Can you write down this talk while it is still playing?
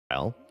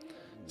while.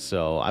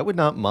 So I would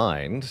not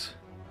mind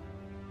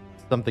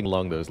something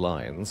along those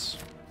lines.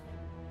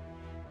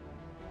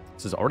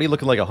 This is already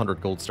looking like a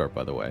 100 gold start,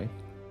 by the way.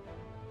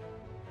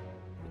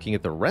 Looking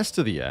at the rest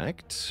of the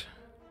act.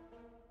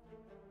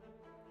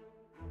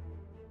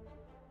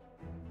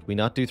 Can we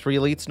not do 3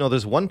 elites? No,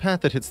 there's one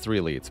path that hits 3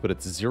 elites, but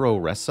it's 0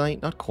 rest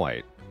site? Not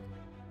quite.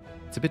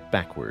 It's a bit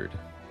backward.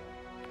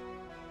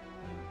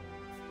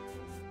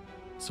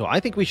 So I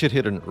think we should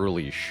hit an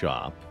early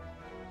shop.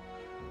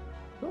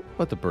 What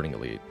about the Burning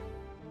Elite?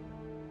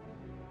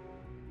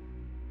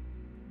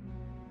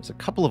 There's a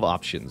couple of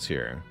options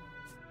here.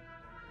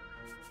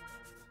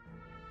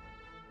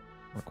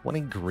 Mark one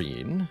in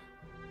green.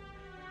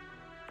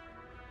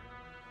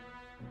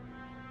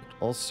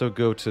 Also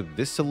go to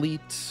this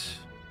elite,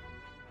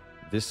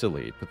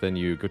 but then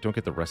you don't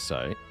get the rest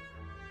site.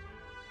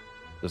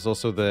 There's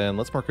also then,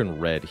 let's mark in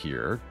red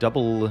here,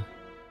 double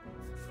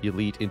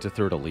elite into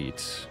third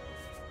elite.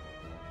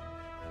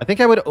 I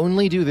think I would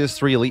only do this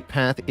 3 elite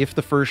path if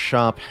the first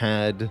shop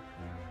had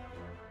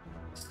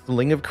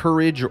Sling of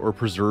Courage or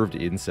Preserved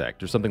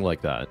Insect or something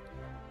like that.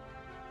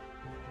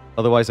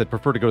 Otherwise, I'd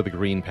prefer to go to the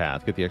green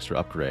path, get the extra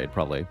upgrade,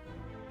 probably.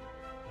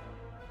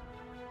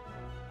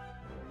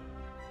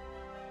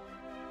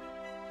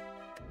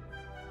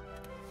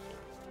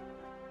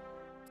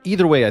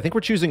 Either way, I think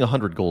we're choosing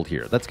 100 gold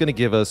here. That's going to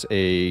give us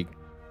a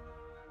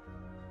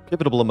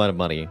pivotal amount of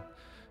money.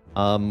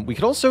 We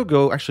could also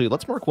go... Actually,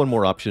 let's mark one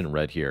more option in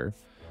red here,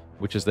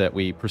 which is that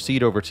we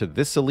proceed over to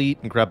this elite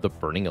and grab the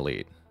Burning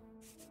Elite.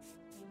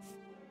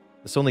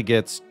 This only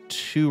gets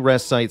 2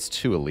 rest sites,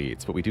 2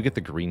 elites, but we do get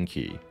the green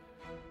key.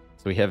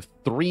 So we have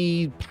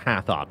 3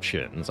 path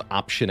options.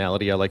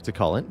 Optionality, I like to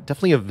call it.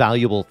 Definitely a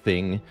valuable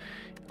thing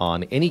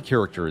on any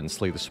character in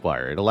Slay the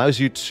Spire. It allows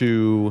you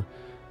to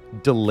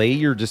delay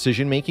your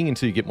decision-making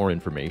until you get more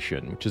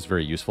information, which is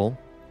very useful.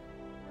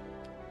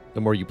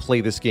 The more you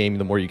play this game,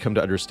 the more you come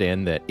to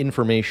understand that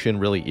information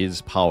really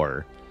is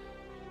power.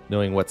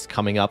 Knowing what's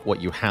coming up,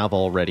 what you have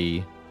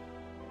already,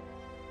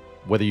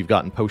 whether you've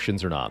gotten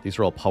potions or not. These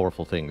are all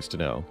powerful things to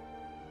know.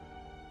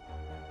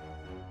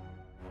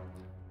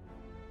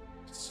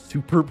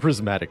 Super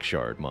Prismatic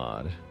Shard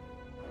mod.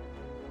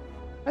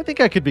 I think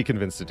I could be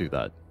convinced to do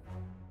that.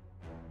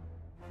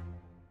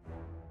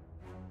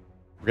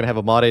 We're going to have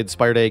a modded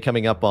Spire Day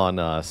coming up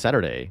on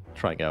Saturday,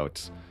 trying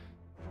out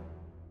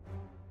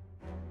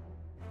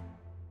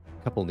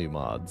a couple new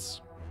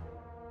mods.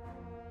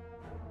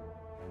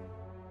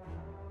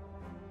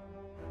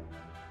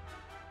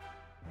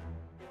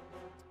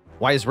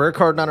 Why is Rare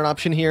Card not an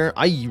option here?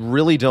 I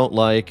really don't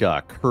like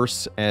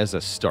Curse as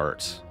a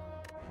start.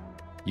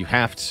 You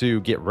have to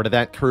get rid of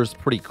that Curse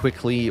pretty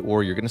quickly,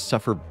 or you're going to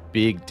suffer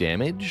big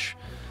damage.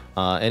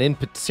 And in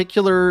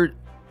particular,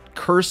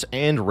 Curse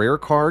and Rare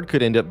Card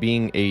could end up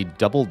being a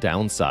double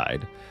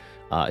downside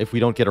if we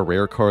don't get a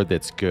Rare Card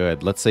that's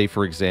good. Let's say,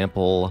 for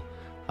example,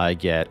 I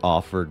get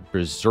offered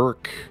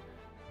Berserk,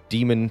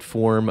 Demon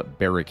Form,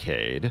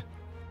 Barricade,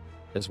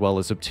 as well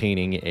as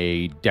obtaining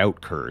a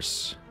Doubt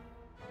Curse.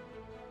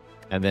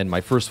 And then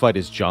my first fight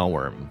is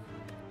Jawworm.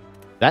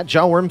 That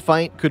Jawworm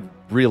fight could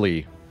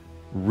really,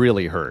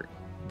 really hurt.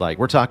 Like,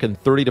 we're talking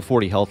 30 to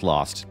 40 health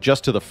lost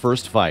just to the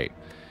first fight.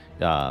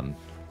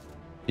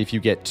 If you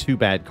get 2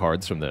 bad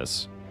cards from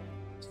this.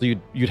 So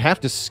you'd have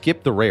to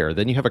skip the rare.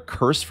 Then you have a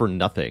curse for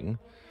nothing.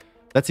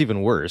 That's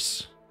even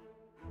worse.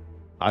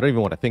 I don't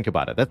even want to think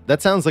about it.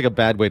 That sounds like a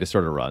bad way to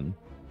start a run.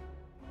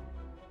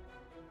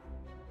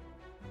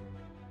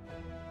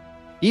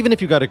 Even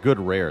if you got a good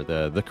rare,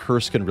 the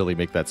curse can really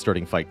make that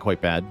starting fight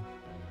quite bad.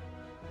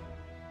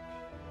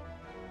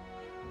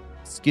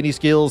 Skinny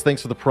Skills,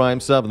 thanks for the Prime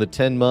sub and the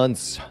 10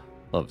 months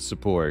of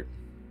support.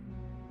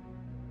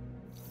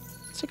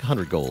 Let's take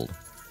 100 gold.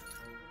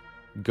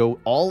 Go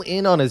all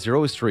in on a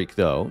 0 streak,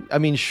 though. I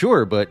mean,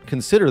 sure, but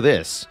consider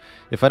this.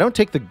 If I don't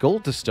take the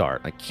gold to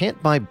start, I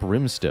can't buy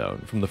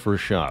Brimstone from the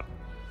first shot.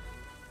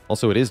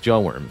 Also, it is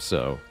Jawworm,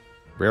 so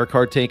rare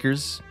card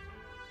takers,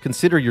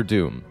 consider your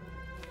doom.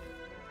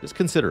 Just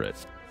consider it.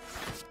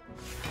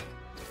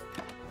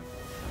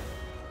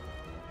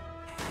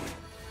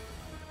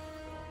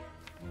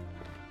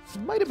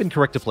 Might have been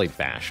correct to play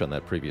Bash on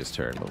that previous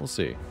turn, but we'll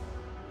see.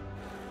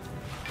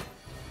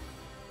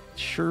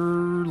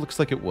 Sure looks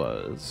like it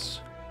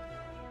was.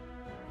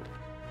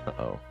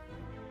 Uh-oh.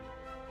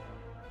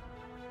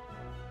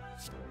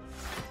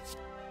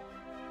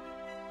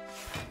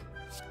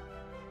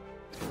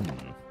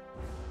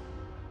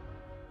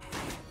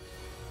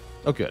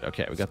 Oh, good.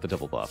 Okay, we got the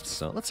double buffs,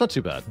 so that's not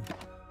too bad.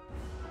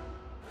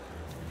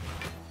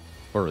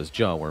 Or as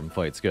Jawworm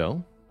fights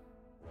go.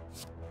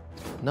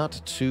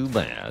 Not too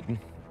bad.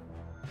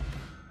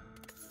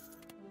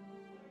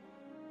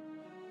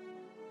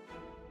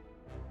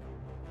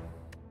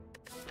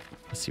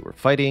 Let's see, we're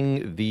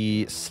fighting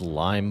the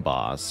slime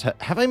boss.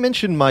 Have I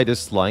mentioned my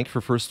dislike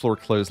for first floor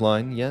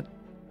clothesline yet?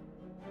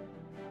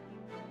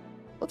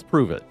 Let's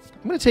prove it.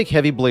 I'm going to take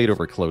Heavy Blade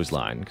over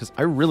clothesline, because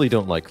I really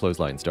don't like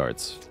clothesline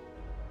starts.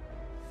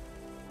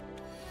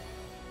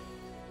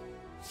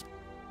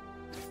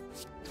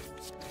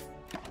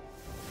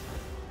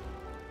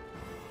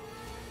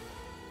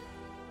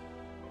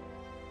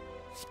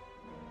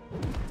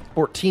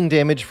 14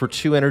 damage for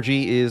 2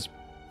 energy is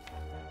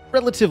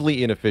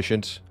relatively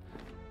inefficient,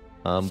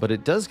 but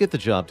it does get the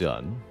job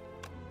done.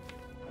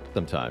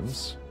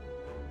 Sometimes.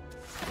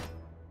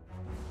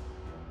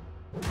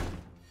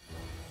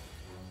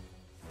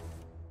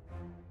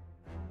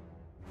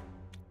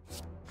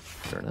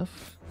 Fair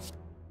enough.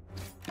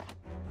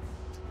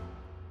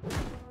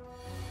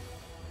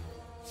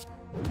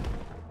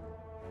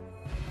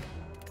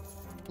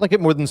 I like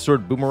it more than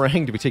Sword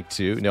Boomerang. Do we take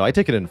 2? No, I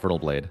take an Infernal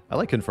Blade. I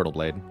like Infernal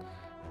Blade.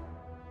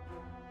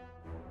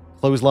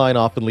 Clothesline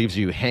often leaves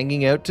you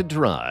hanging out to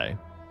dry.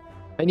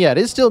 And yeah, it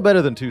is still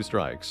better than 2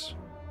 strikes.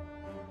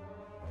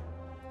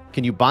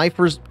 Can you buy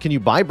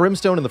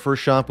Brimstone in the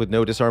first shop with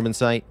no disarm in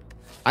sight?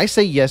 I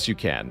say yes, you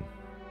can.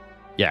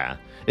 Yeah.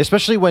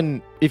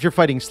 Especially if you're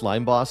fighting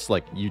Slime Boss,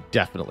 like, you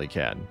definitely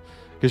can.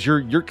 Because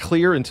you're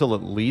clear until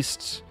at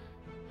least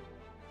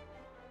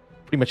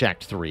pretty much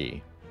Act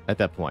 3 at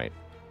that point.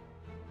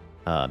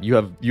 You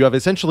have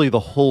essentially the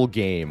whole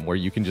game where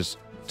you can just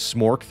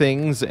smork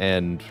things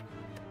and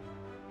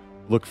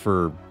look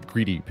for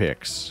greedy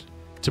picks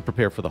to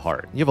prepare for the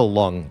heart. You have a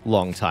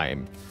long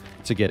time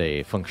to get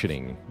a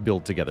functioning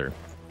build together.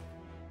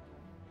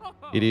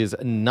 It is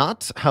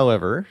not,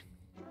 however,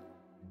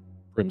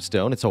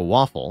 Brimstone. It's a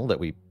waffle that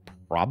we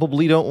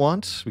probably don't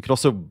want. We could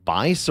also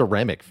buy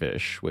Ceramic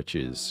Fish, which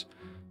is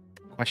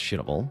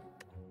questionable.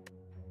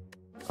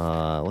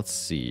 Let's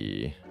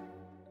see.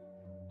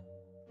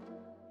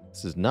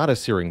 This is not a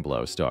Searing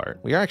Blow start.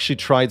 We actually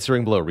tried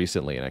Searing Blow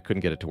recently, and I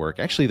couldn't get it to work.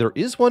 Actually, there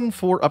is one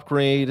for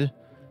upgrade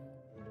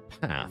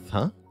path,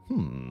 huh?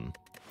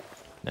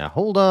 Now,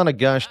 hold on a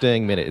gosh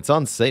dang minute. It's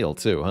on sale,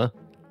 too, huh?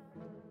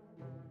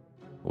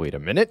 Wait a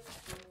minute.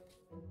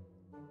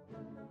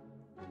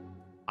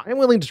 I'm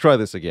willing to try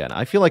this again.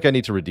 I feel like I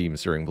need to redeem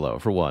Searing Blow,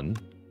 for one.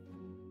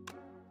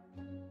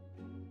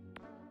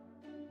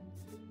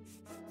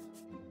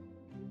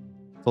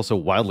 It's also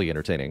wildly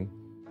entertaining.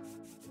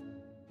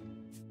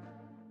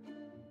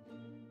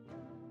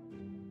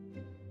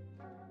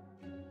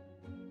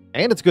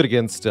 And it's good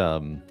against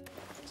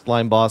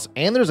Slime Boss.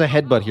 And there's a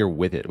headbutt here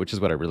with it, which is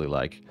what I really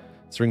like.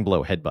 Searing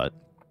Blow headbutt.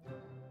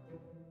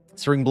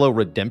 Searing Blow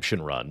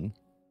redemption run.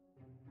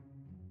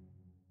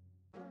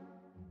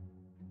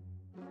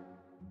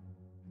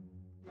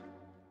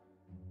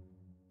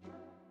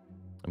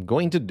 I'm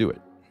going to do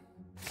it.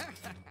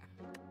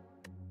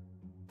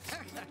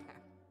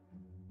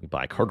 We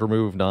buy card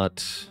remove,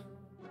 not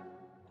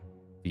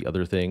the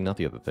other thing. Not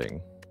the other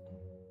thing.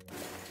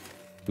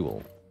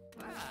 Cool.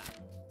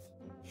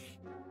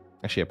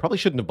 Actually, I probably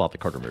shouldn't have bought the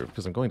card remove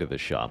because I'm going to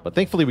this shop. But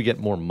thankfully, we get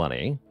more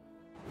money.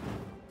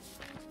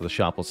 So the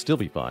shop will still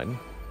be fine.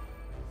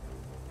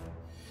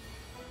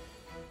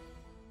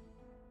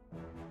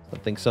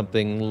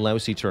 Something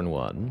lousy turn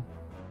 1.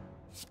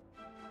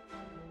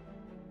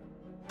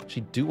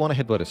 Actually, do want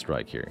to headbutt a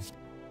strike here.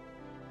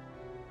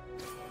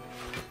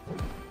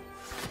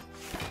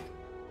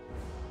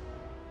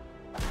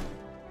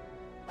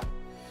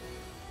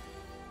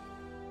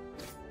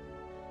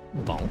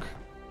 Bonk.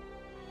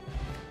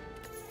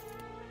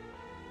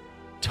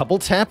 Double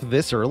tap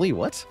this early?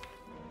 What?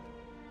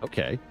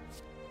 Okay.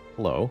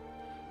 Hello.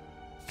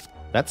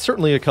 That's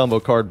certainly a combo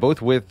card,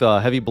 both with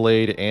Heavy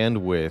Blade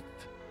and with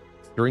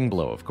Searing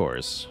Blow, of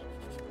course.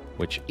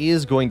 Which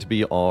is going to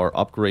be our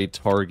upgrade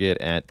target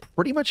at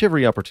pretty much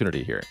every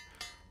opportunity here.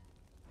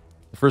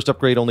 The first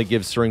upgrade only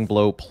gives Searing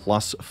Blow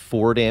plus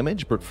 4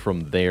 damage, but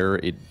from there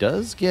it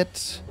does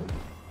get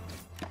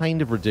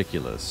kind of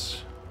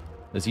ridiculous,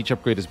 as each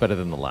upgrade is better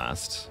than the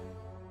last.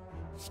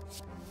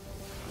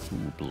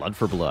 Ooh, blood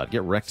for blood.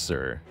 Get wrecked,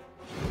 sir.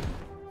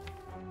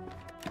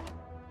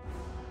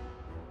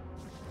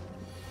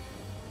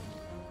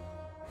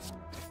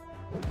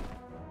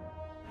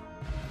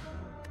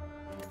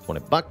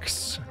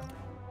 $20.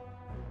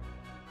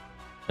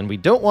 And we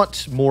don't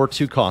want more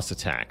 2-cost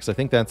attacks. I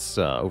think that's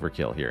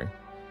overkill here.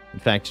 In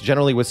fact,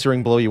 generally with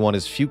Searing Blow, you want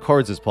as few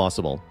cards as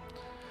possible.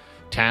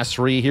 Task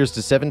 3, here's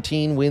to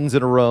 17 wins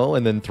in a row,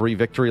 and then 3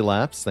 victory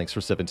laps. Thanks for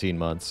 17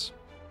 months.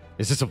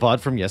 Is this a VOD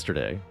from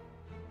yesterday?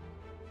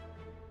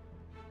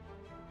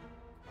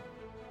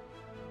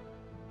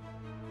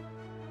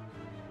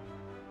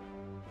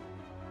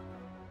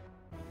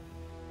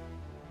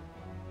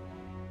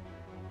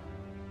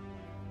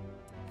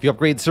 If you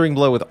upgrade Searing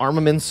Blow with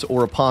Armaments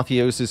or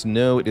Apotheosis,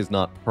 no, it is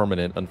not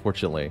permanent,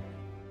 unfortunately.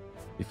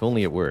 If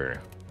only it were.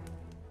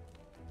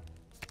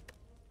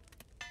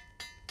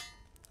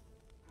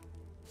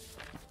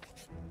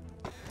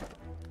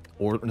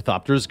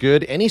 Ornithopter's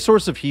good. Any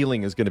source of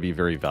healing is going to be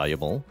very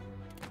valuable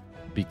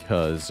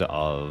because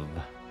of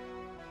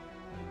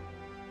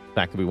the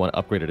fact that we want to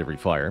upgrade it every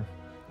fire.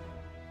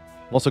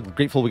 I'm also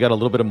grateful we got a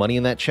little bit of money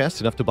in that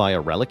chest, enough to buy a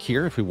relic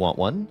here if we want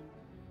one.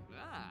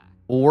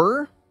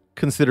 Or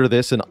consider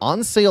this an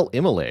on-sale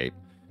Immolate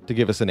to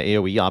give us an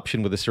AoE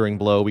option with a Searing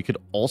Blow. We could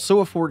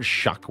also afford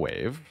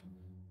Shockwave,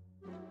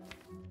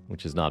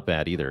 which is not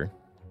bad either.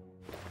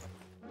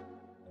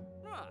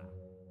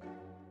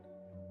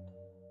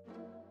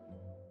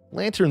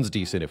 Lantern's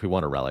decent if we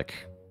want a relic.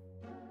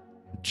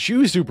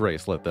 Juzu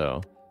Bracelet,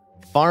 though.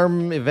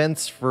 Farm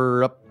events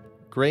for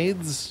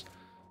upgrades.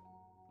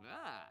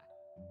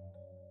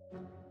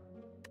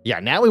 Yeah,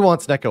 now he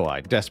wants Neko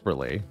Eye,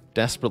 desperately.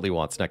 Desperately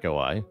wants Neko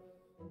Eye.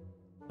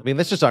 I mean,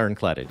 that's just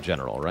Ironclad in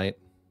general, right?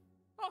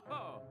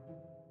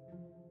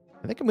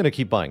 I think I'm going to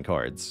keep buying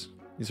cards.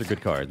 These are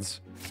good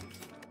cards.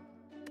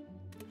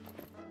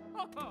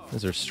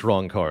 Those are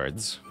strong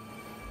cards.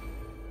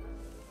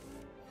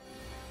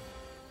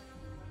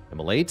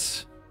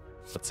 Immolate.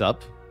 What's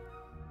up?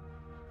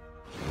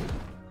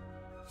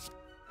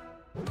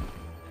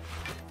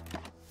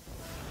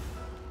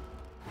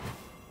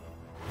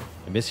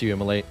 I miss you,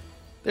 Immolate.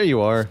 There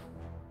you are.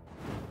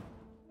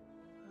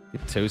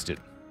 Get toasted.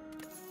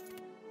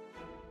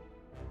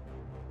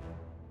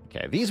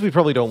 Okay, these we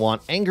probably don't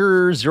want.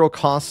 Anger, 0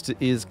 cost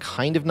is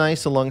kind of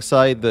nice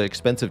alongside the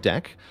expensive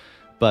deck,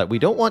 but we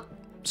don't want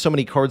so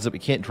many cards that we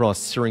can't draw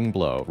Searing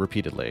Blow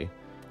repeatedly.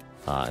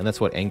 And that's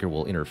what Anger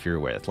will interfere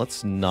with.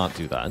 Let's not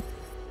do that.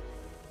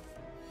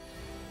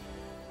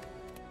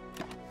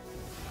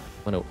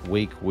 I'm going to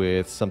wake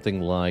with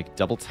something like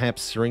Double Tap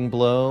Searing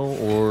Blow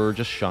or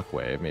just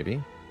Shockwave,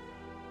 maybe.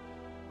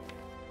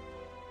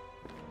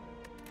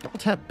 Double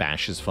Tap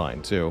Bash is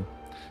fine, too.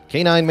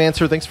 K9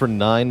 Mancer, thanks for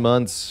 9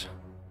 months.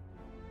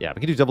 Yeah, we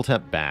can do Double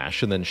Tap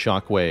Bash and then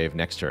Shockwave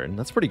next turn.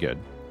 That's pretty good.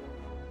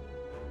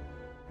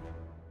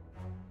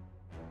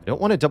 I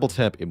don't want to Double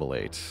Tap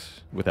Immolate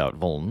without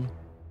Vuln.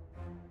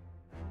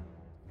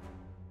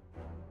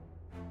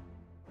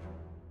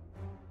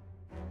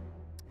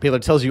 Paler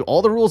tells you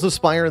all the rules of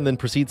Spire and then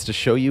proceeds to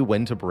show you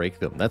when to break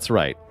them. That's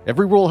right.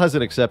 Every rule has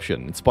an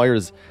exception, and Spire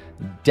is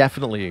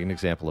definitely an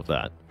example of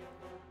that.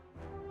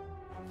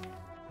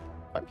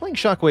 I'm playing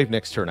Shockwave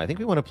next turn. I think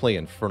we want to play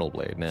Infernal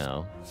Blade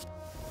now.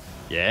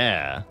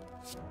 Yeah.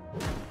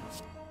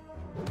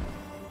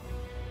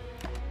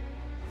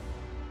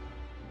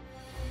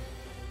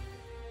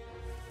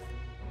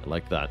 I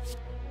like that.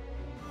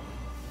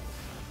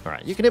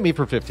 Alright, you can hit me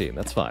for 15.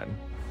 That's fine.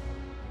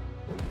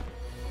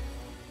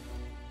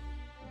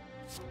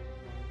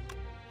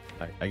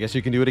 I guess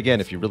you can do it again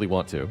if you really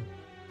want to.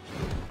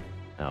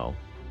 Ow.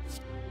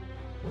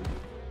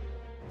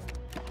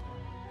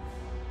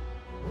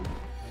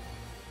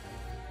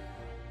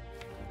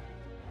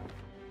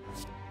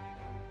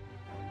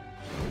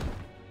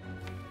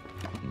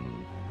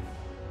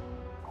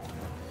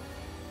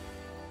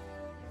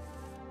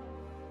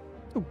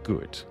 Oh,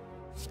 good.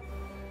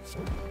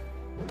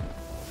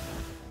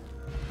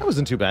 That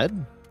wasn't too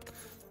bad.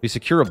 We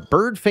secure a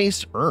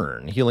bird-faced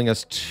urn, healing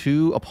us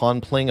 2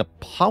 upon playing a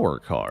power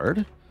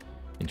card.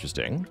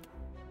 Interesting.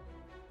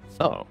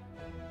 Oh.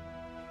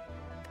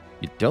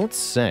 You don't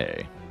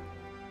say.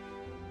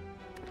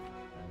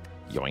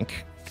 Yoink.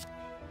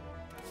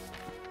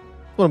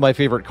 One of my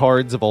favorite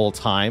cards of all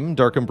time.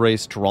 Dark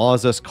Embrace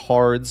draws us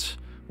cards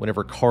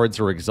whenever cards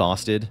are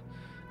exhausted.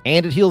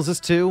 And it heals us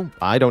too.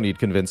 I don't need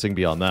convincing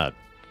beyond that.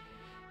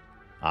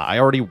 I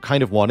already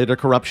kind of wanted a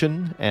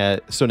corruption,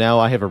 so now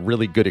I have a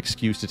really good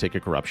excuse to take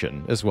a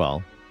corruption as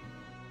well.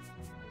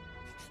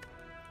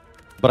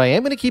 But I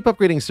am going to keep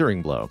upgrading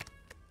Searing Blow.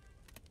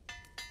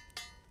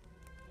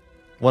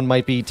 One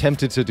might be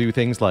tempted to do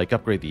things like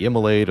upgrade the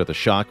Immolate or the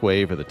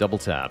Shockwave or the Double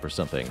Tap or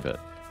something, but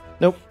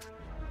nope.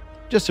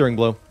 Just Searing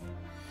Blow.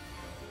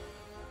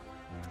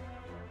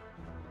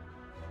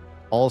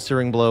 All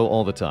Searing Blow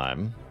all the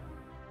time.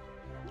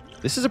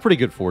 This is a pretty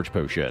good Forge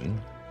Potion.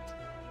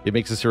 It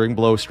makes a Searing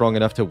Blow strong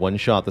enough to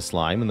one-shot the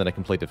slime, and then I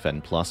can play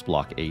Defend Plus,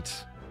 block 8.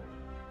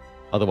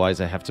 Otherwise,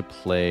 I have to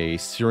play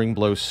Searing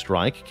Blow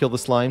Strike, kill the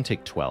slime,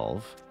 take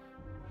 12.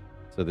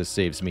 So this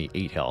saves me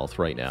 8 health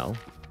right now.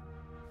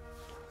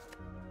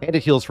 And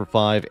it heals for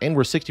 5, and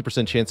we're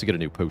 60% chance to get a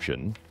new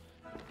potion.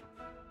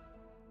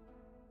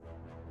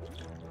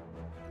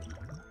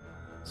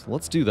 So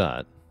let's do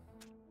that.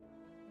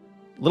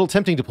 A little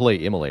tempting to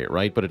play Immolate,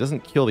 right? But it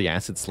doesn't kill the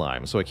Acid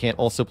Slime, so I can't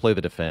also play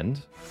the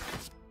Defend.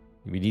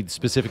 We need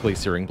specifically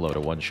Searing Blow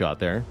to one-shot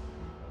there.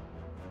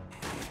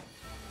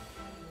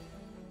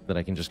 Then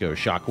I can just go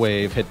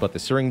Shockwave, hit-butt the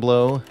Searing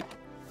Blow.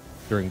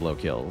 Searing Blow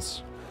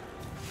kills.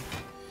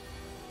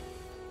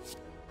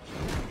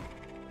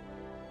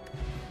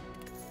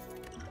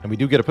 And we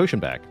do get a potion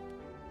back.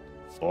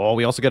 Oh,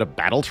 we also get a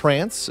Battle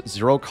Trance.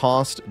 0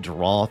 cost,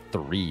 draw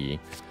 3.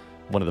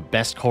 One of the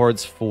best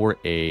cards for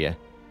a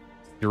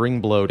Searing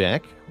Blow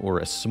deck, or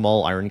a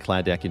small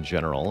Ironclad deck in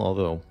general,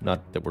 although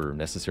not that we're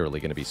necessarily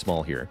going to be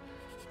small here.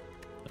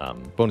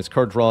 Bonus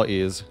card draw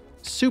is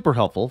super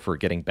helpful for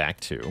getting back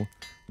to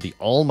the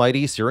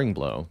almighty Searing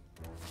Blow.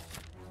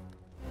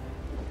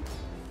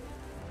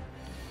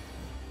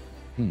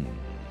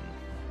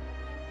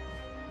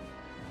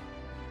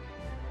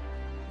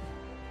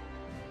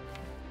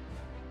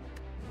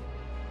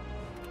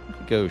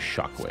 Go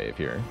Shockwave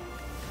here.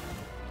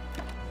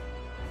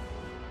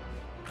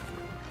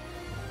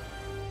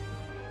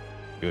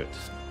 Good.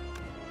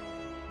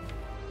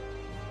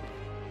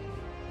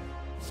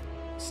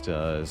 This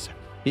does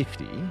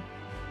 50.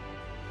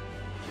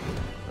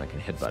 I can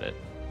headbutt it.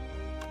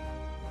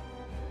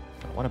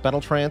 I want a Battle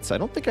Trance? I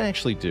don't think I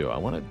actually do. I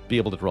want to be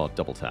able to draw a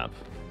Double Tap.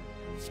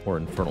 Or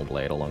Infernal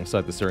Blade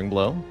alongside the Searing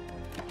Blow.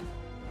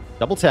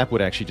 Double tap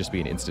would actually just be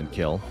an instant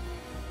kill.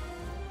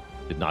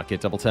 Did not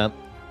get double tap.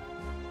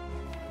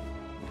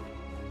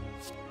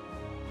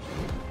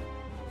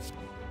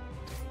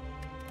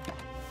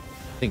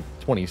 I think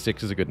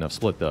 26 is a good enough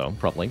split, though,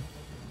 probably.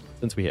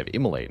 Since we have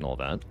Immolate and all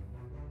that.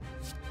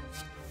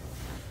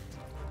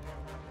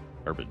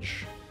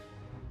 Garbage.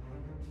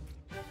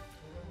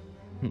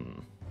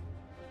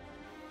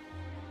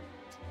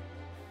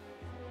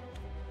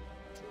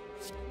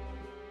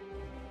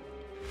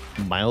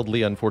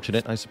 Mildly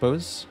unfortunate, I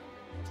suppose.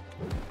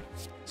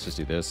 Let's just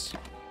do this.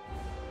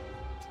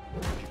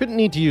 Shouldn't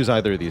need to use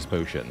either of these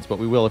potions, but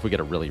we will if we get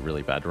a really,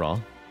 really bad draw.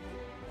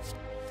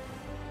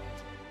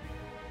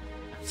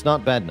 It's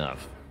not bad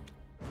enough.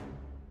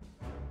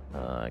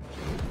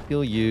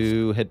 Kill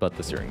you, headbutt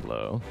the Searing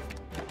Blow.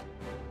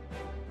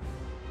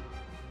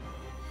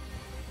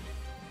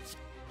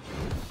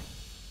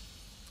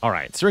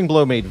 Alright, Searing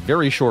Blow made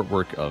very short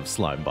work of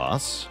Slime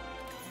Boss.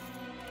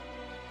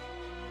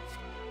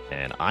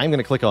 And I'm going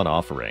to click on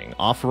Offering.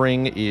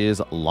 Offering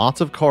is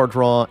lots of card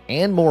draw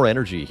and more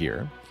energy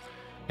here.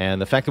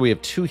 And the fact that we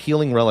have 2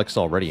 healing relics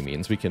already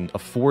means we can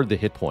afford the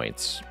hit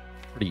points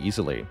pretty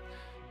easily.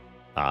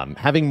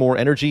 Having more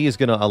energy is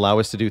going to allow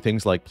us to do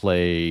things like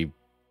play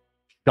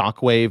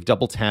Shockwave,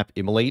 double tap,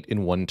 Immolate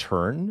in one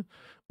turn,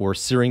 or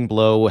Searing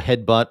Blow,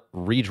 headbutt,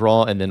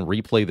 redraw, and then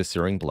replay the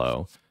Searing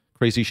Blow.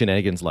 Crazy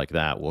shenanigans like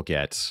that will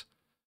get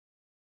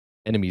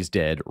enemies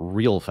dead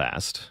real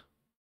fast.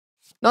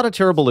 Not a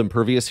terrible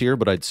Impervious here,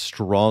 but I'd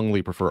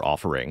strongly prefer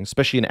Offering,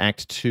 especially in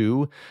Act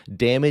 2.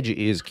 Damage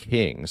is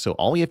king, so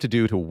all we have to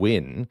do to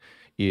win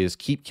is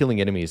keep killing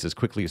enemies as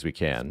quickly as we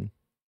can.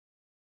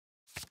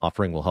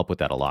 Offering will help with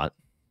that a lot.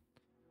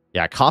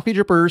 Yeah, Coffee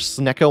Dripper,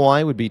 Snecko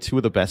Eye would be 2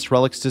 of the best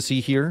relics to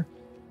see here.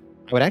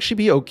 I would actually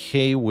be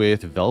okay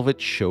with Velvet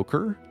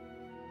Choker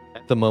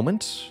at the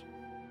moment.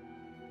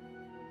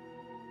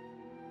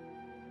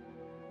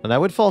 And I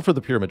would fall for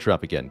the Pyramid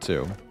Trap again,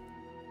 too.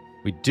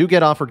 We do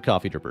get offered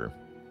Coffee Dripper.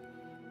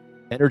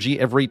 Energy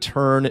every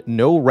turn,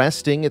 no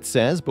resting, it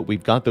says, but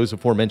we've got those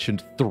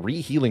aforementioned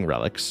 3 healing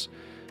relics.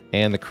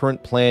 And the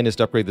current plan is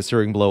to upgrade the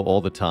Searing Blow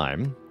all the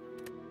time.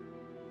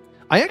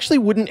 I actually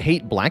wouldn't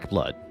hate Black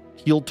Blood.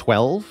 Heal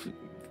 12,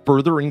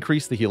 further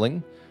increase the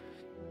healing,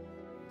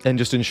 and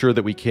just ensure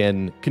that we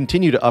can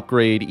continue to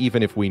upgrade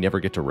even if we never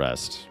get to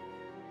rest.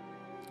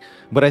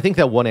 But I think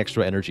that 1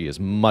 extra energy is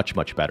much,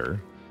 much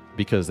better,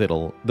 because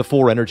the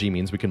 4 energy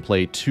means we can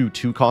play 2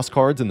 2-cost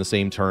cards in the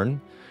same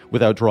turn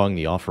without drawing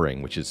the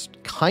Offering, which is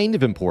kind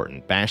of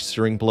important. Bash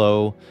Searing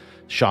Blow,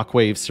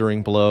 Shockwave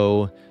Searing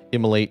Blow,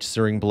 Immolate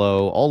Searing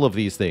Blow, all of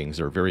these things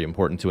are very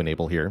important to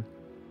enable here.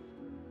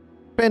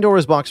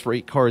 Pandora's Box for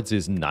 8 cards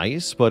is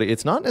nice, but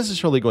it's not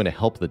necessarily going to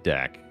help the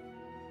deck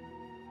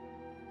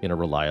in a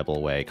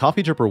reliable way.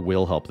 Coffee Dripper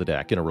will help the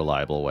deck in a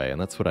reliable way,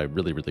 and that's what I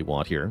really, really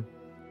want here.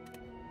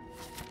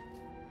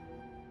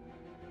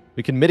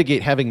 We can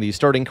mitigate having these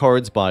starting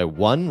cards by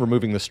 1,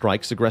 removing the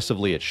strikes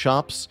aggressively at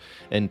shops,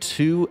 and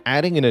 2,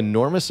 adding an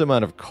enormous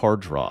amount of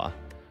card draw,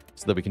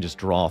 so that we can just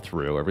draw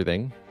through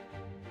everything.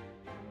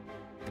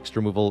 Extra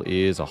removal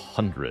is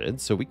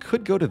 100, so we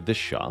could go to this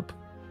shop.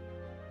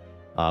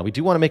 We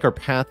do want to make our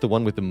path the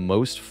one with the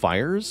most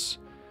fires,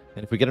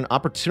 and if we get an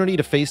opportunity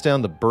to face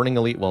down the Burning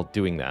Elite while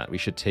doing that, we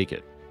should take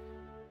it.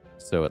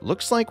 So it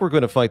looks like we're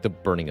going to fight the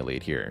Burning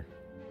Elite here.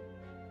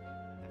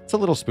 It's a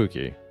little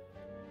spooky,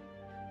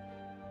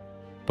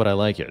 but I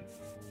like it.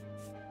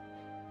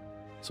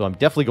 So I'm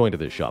definitely going to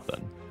this shop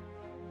then.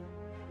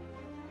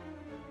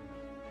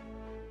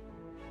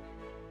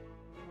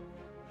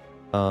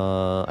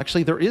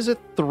 Actually, there is a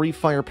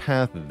 3-fire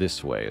path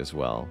this way as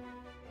well.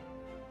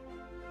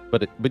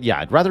 But yeah,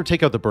 I'd rather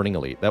take out the Burning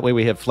Elite. That way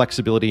we have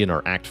flexibility in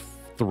our Act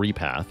 3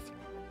 path.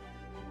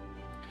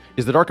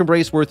 Is the Dark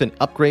Embrace worth an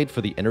upgrade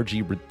for the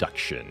energy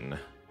reduction?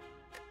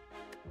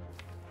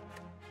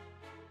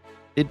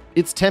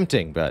 It's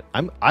tempting, but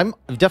I'm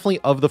definitely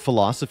of the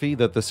philosophy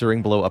that the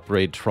Searing Blow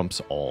upgrade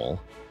trumps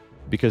all,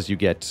 because you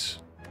get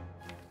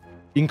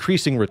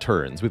increasing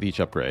returns with each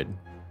upgrade.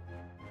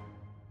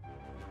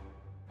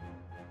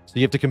 So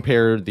you have to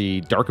compare the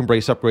Dark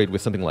Embrace upgrade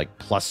with something like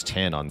plus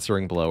 10 on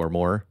Searing Blow or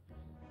more.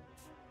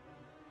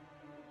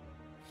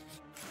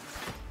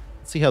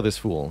 See how this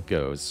fool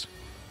goes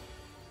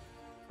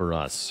for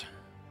us.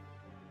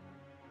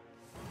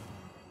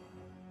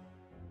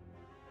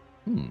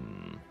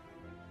 Don't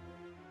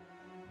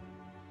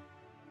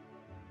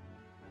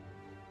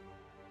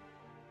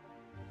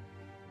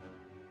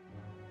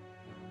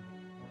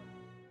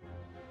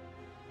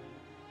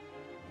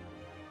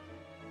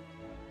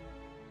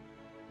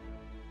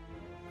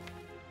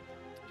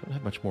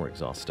have much more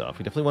exhaust stuff.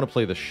 We definitely want to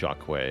play the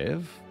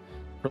Shockwave.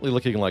 Currently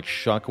looking like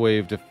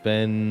Shockwave,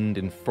 Defend,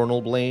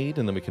 Infernal Blade,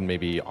 and then we can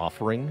maybe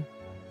Offering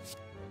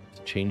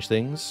to change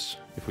things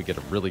if we get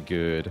a really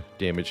good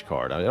damage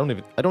card. I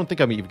don't think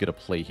I'm even gonna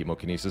play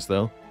Hemokinesis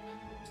though.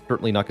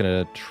 Certainly not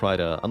gonna try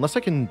to, unless I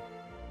can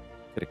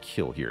get a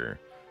kill here.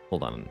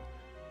 Hold on.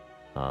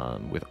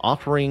 With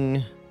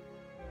Offering,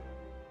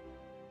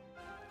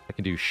 I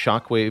can do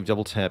Shockwave,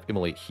 Double Tap,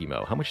 Immolate,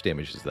 Hemo. How much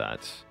damage is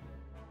that?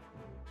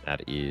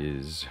 That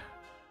is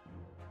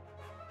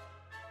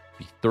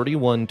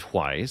 31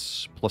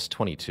 twice, plus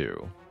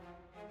 22.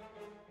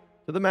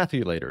 To the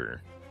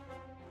Mathulator.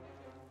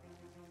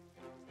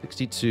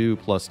 62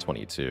 plus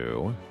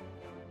 22.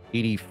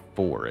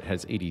 84. It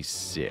has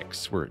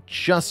 86. We're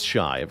just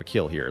shy of a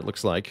kill here, it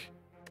looks like.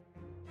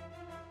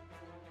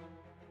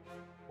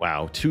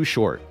 Wow, too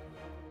short.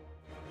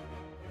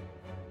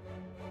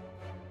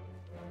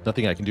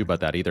 Nothing I can do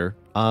about that either.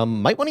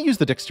 Might want to use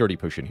the Dexterity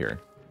Potion here.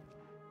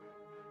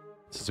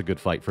 This is a good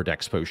fight for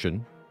Dex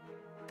Potion.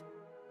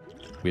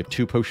 We have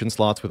 2 potion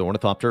slots with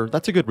Ornithopter.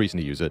 That's a good reason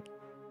to use it.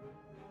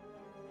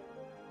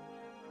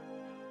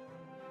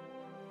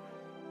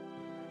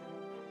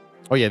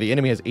 Oh yeah, the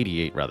enemy has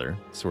 88, rather.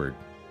 So we're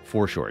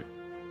 4 short.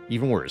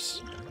 Even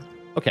worse.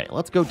 Okay,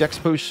 let's go Dex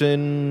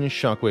Potion,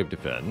 Shockwave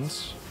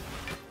Defense.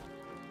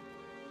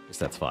 Guess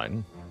that's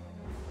fine.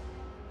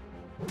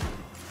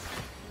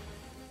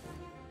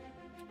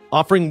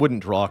 Offering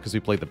wouldn't draw because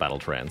we played the Battle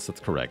Trance. That's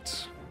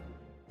correct.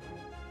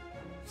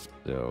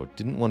 So,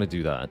 didn't want to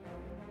do that.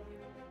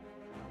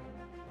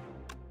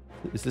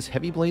 Is this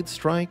Heavy Blade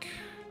Strike?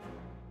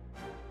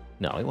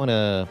 No, I want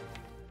to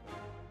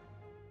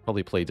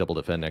probably play Double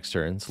Defend next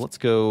turn. So let's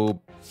go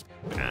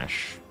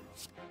Bash,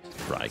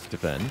 Strike,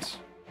 Defend.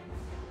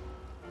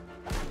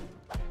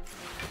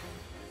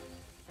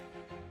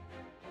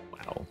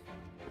 Wow.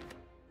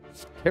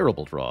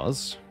 Terrible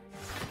draws.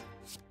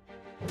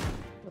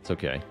 That's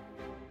okay.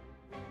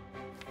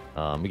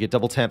 We get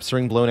Double Tap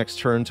Searing Blow next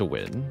turn to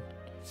win.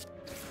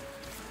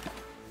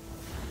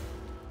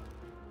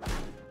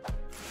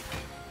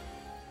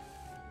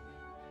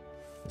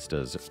 This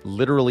does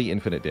literally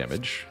infinite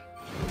damage.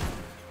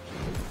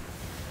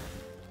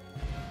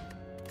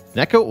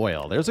 Neko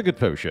Oil. There's a good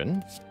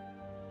potion.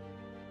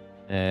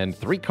 And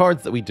 3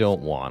 cards that we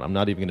don't want. I'm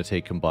not even going to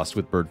take Combust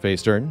with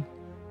Birdface turn.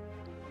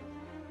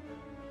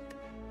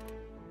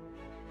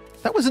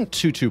 That wasn't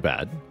too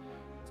bad,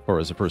 as far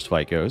as the first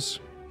fight goes.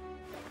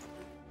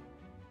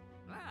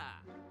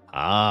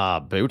 Ah,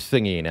 boat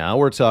thingy. Now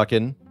we're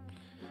talking.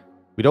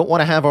 We don't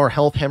want to have our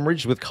health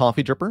hemorrhaged with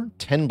Coffee Dripper.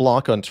 10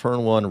 block on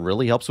turn 1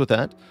 really helps with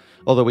that.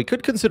 Although we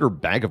could consider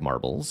Bag of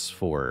Marbles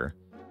for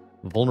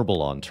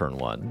vulnerable on turn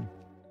 1.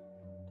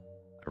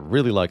 I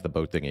really like the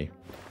boat thingy.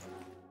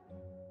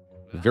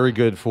 Very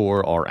good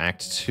for our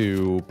Act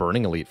 2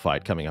 Burning Elite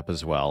fight coming up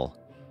as well.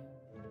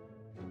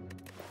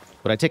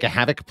 Would I take a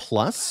Havoc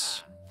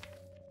Plus?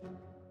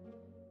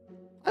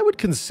 I would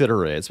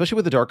consider it, especially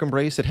with the Dark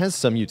Embrace. It has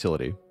some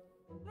utility.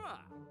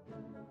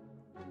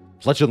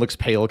 Fletchland looks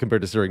pale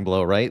compared to Searing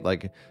Blow, right?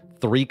 Like,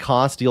 3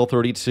 cost, deal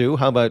 32.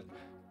 How about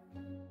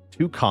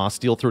 2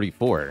 cost, deal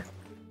 34?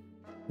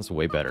 That's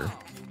way better.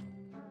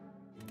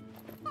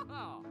 We're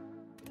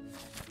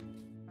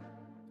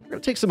going to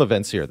take some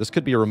events here. This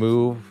could be a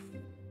remove.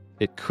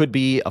 It could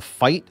be a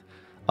fight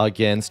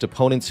against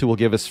opponents who will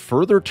give us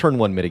further turn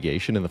 1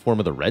 mitigation in the form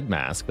of the Red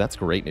Mask. That's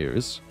great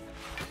news.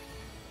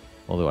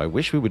 Although I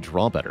wish we would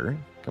draw better.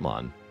 Come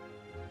on.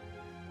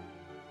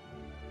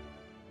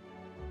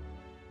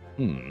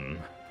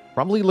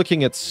 Probably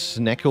looking at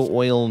Snecko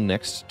Oil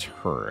next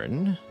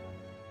turn.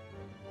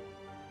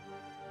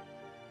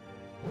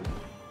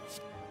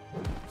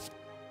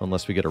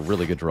 Unless we get a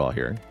really good draw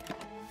here.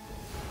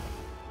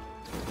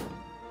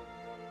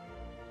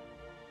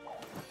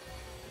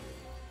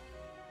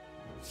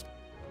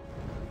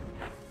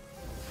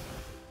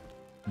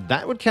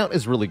 That would count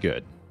as really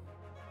good.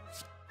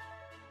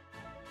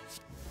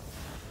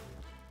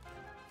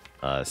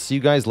 See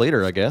you guys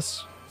later, I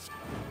guess.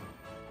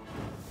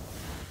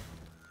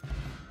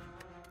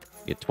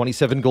 Get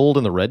 27 gold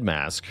in the Red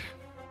Mask.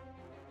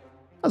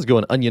 How's it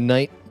going, Onion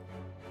Knight?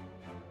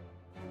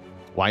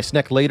 Why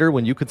snack later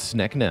when you could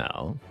snack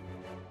now?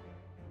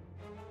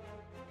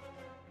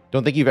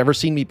 Don't think you've ever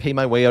seen me pay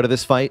my way out of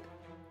this fight.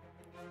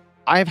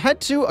 I've had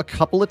to a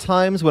couple of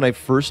times when I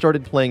first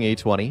started playing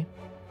A20.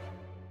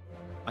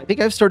 I think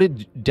I've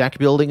started deck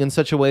building in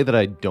such a way that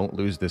I don't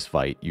lose this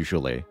fight,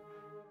 usually.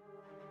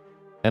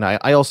 And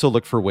I also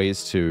look for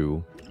ways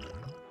to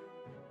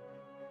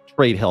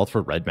trade health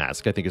for Red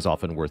Mask, I think is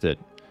often worth it.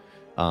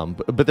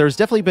 But there's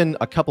definitely been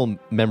a couple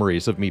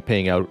memories of me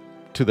paying out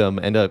to them,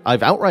 and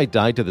I've outright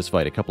died to this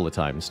fight a couple of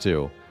times,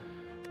 too.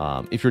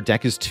 If your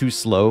deck is too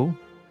slow,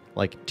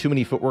 like too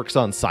many footworks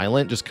on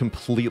silent, just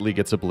completely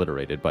gets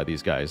obliterated by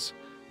these guys.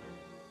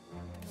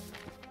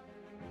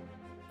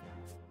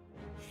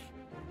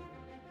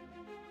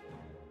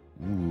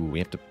 Ooh, we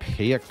have to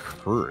pay a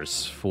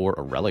curse for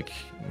a relic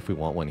if we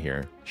want one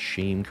here.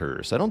 Shame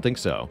curse. I don't think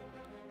so.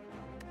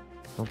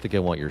 I don't think I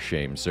want your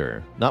shame,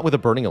 sir. Not with a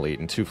Burning Elite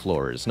and 2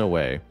 floors. No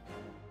way.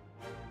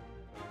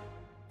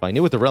 If I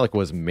knew what the relic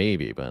was,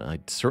 maybe, but I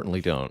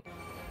certainly don't.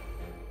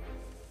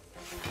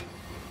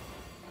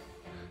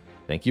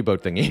 Thank you,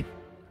 boat thingy.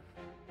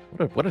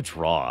 What a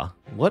draw.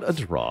 What a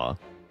draw.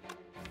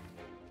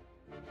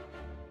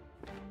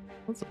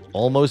 That's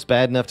almost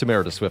bad enough to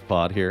merit a Swift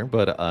Pod here,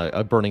 but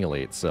a Burning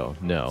Elite, so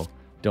no.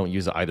 Don't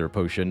use either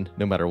potion,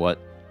 no matter what.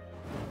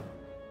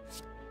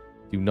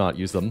 Do not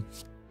use them.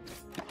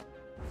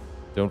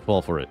 Don't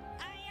fall for it.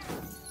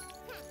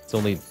 It's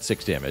only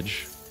 6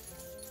 damage.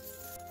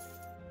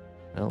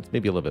 Well, it's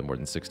maybe a little bit more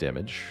than 6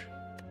 damage.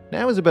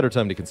 Now is a better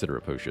time to consider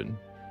a potion.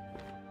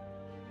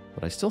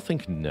 But I still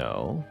think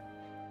no.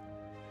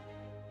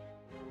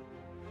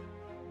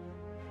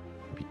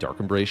 Maybe Dark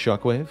Embrace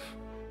Shockwave?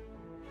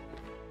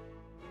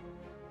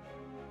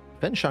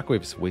 Defend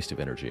Shockwave's a waste of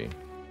energy.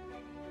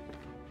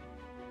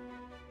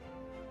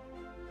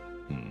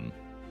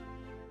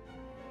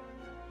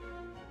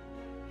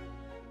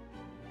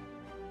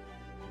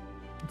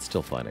 It's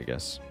still fine, I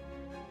guess.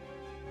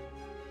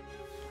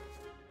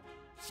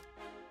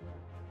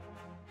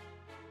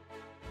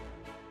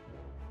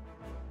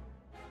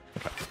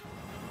 Okay.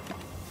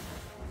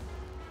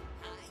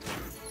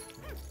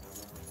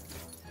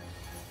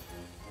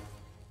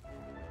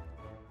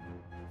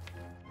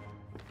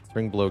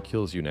 Spring Blow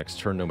kills you next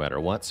turn no matter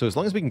what. So as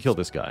long as we can kill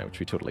this guy,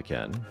 which we totally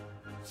can,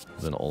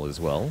 then all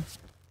is well.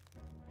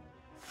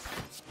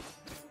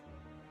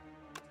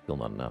 Still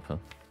not enough, huh?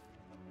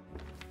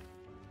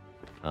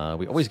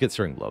 We always get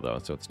Searing Blow, though,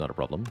 so it's not a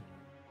problem.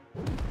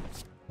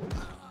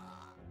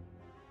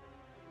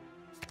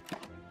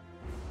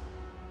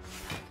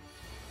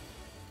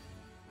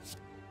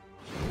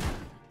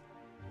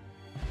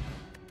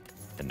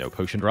 And no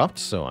potion dropped,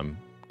 so I'm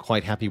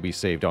quite happy we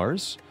saved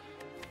ours.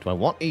 Do I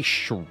want a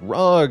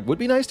Shrug? Would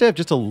be nice to have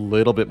just a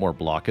little bit more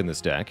block in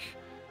this deck.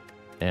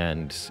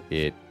 And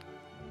it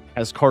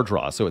has card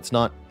draw, so it's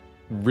not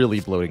really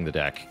bloating the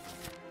deck.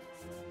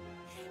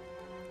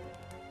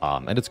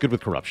 And it's good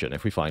with Corruption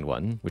if we find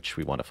one, which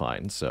we want to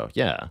find, so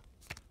yeah.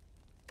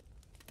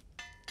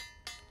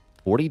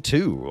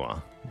 42.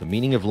 The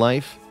meaning of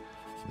life,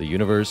 the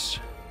universe,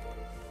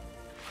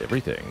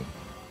 everything.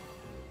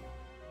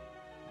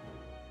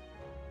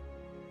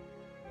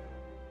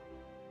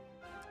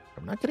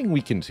 I'm not getting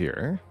weakened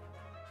here.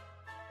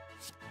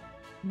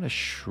 I'm going to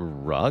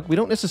Shrug. We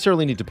don't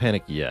necessarily need to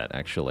panic yet,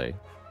 actually.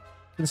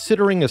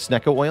 Considering a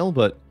Snecko Oil,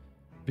 but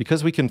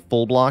because we can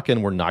full block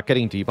and we're not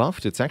getting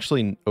debuffed, it's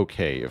actually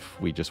okay if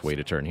we just wait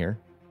a turn here.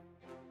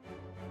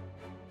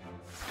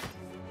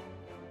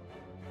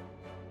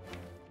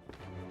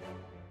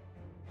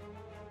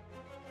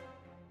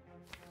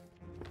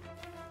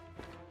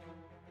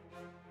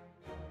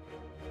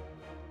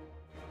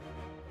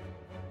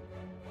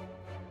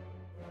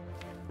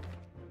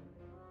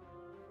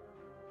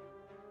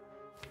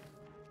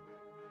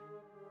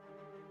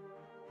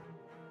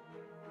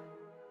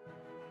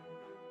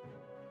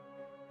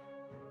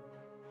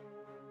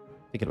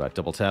 Thinking about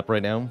double tap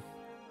right now.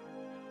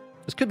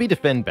 This could be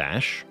Defend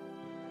Bash.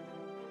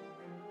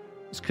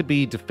 This could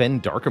be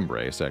Defend Dark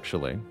Embrace,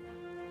 actually. I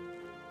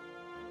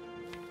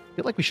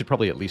feel like we should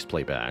probably at least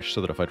play Bash,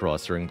 so that if I draw a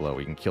Searing Blow,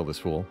 we can kill this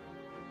fool.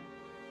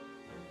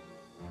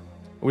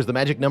 What was the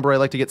magic number I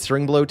like to get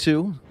Searing Blow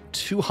to?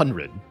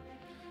 200.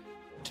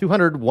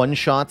 200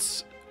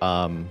 one-shots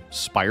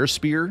Spire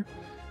Spear,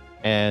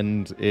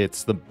 and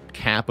it's the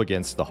cap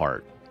against the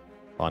heart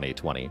on a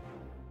 20.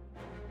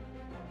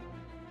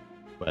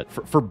 But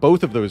for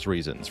both of those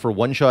reasons, for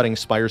one-shotting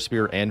Spire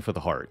Spear and for the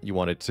heart, you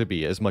want it to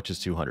be as much as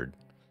 200.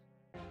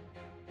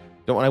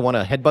 Don't I want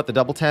to headbutt the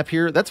double tap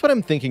here? That's what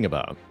I'm thinking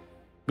about.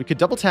 We could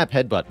double tap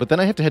headbutt, but then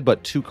I have to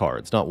headbutt 2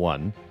 cards, not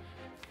 1.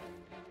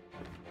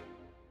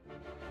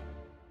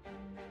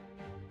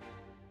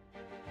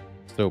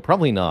 So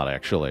probably not,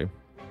 actually.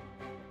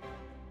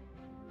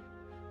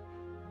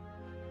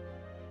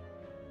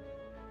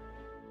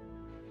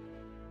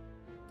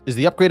 Is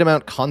the upgrade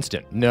amount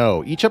constant?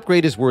 No. Each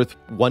upgrade is worth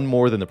 1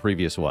 more than the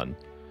previous one.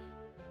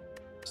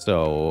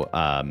 So,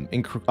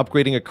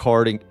 upgrading a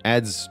card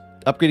adds...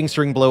 Upgrading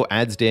Searing Blow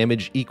adds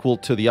damage equal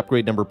to the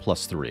upgrade number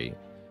plus 3.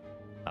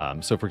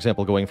 So, for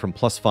example, going from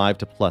plus 5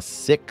 to plus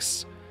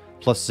 6.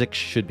 Plus 6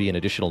 should be an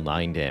additional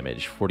 9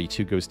 damage.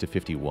 42 goes to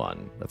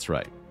 51. That's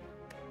right.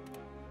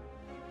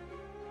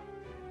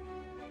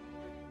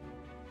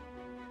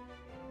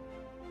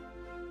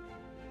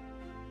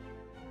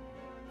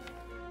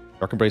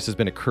 Dark Embrace has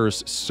been a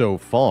curse so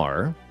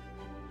far.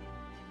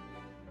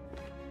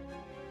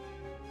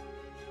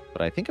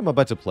 But I think I'm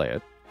about to play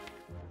it.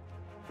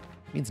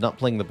 It means not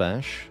playing the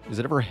Bash. Is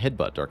it ever a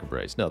Headbutt, Dark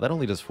Embrace? No, that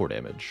only does 4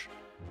 damage.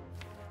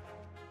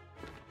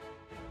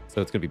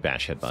 So it's going to be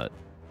Bash Headbutt.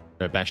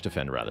 Or Bash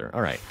Defend, rather.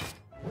 Alright.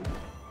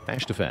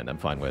 Bash Defend, I'm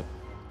fine with.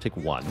 Take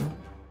 1.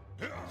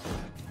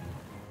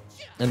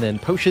 And then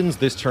Potions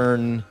this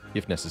turn,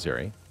 if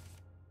necessary.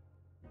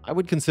 I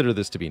would consider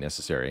this to be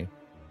necessary.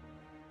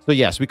 So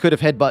yes, we could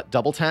have Headbutt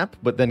Double Tap,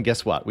 but then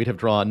guess what? We'd have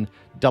drawn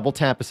Double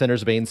Tap,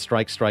 Ascender's Bane,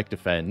 Strike, Strike,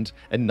 Defend,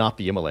 and not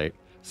the Immolate.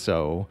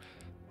 So...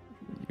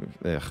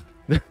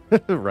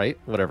 right?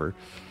 Whatever.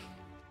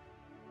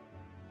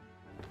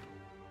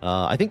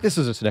 I think this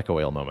is a Snecko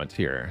Oil moment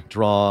here.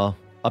 Draw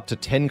up to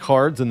 10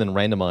 cards and then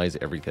randomize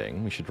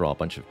everything. We should draw a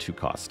bunch of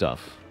 2-cost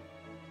stuff.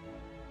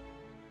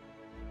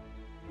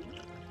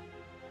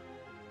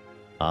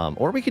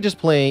 Or we could just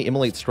play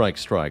Immolate, Strike,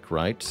 Strike,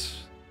 right?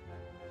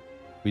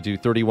 We do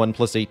 31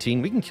 plus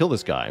 18. We can kill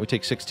this guy. We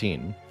take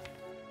 16.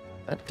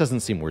 That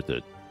doesn't seem worth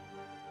it.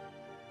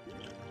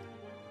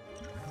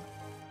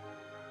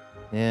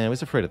 Yeah, I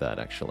was afraid of that,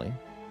 actually.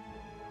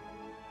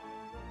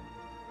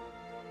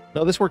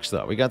 No, this works,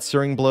 though. We got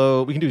Searing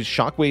Blow. We can do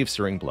Shockwave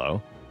Searing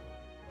Blow.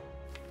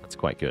 That's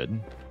quite good.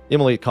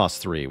 Immolate costs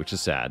 3, which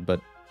is sad,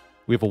 but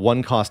we have a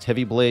 1-cost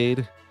Heavy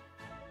Blade,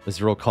 a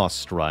 0-cost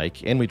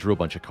Strike, and we drew a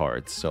bunch of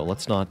cards, so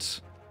let's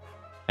not...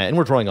 And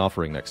we're drawing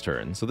Offering next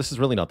turn, so this is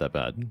really not that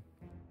bad.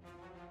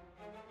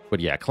 But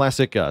yeah,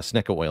 classic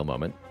Snecko Oil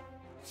moment.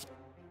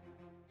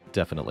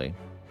 Definitely.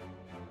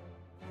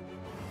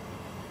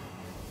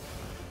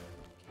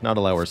 Not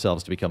allow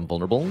ourselves to become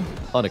vulnerable.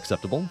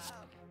 Unacceptable.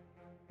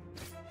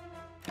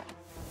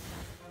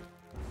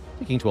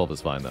 Taking 12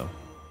 is fine, though.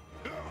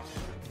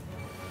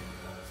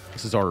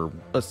 This is our...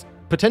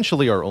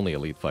 potentially our only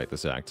elite fight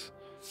this act.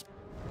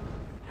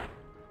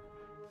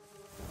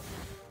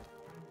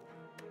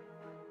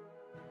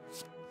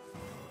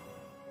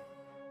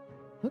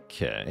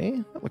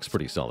 Okay, that looks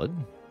pretty solid.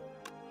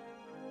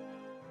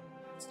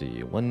 Let's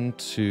see, 1,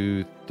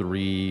 2,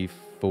 3,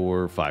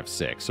 4, 5,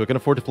 6. So I can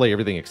afford to play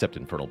everything except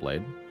Infernal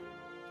Blade.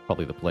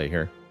 Probably the play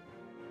here.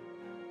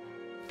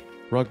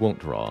 Rug won't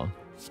draw.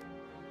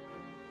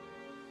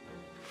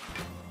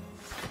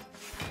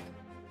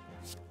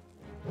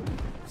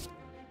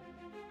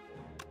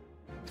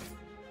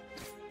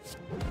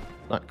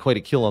 Not quite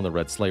a kill on the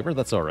Red Slaver,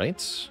 that's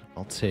alright.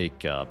 I'll take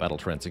Battle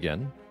Trance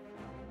again.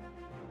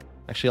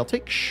 Actually, I'll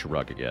take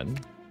Shrug again.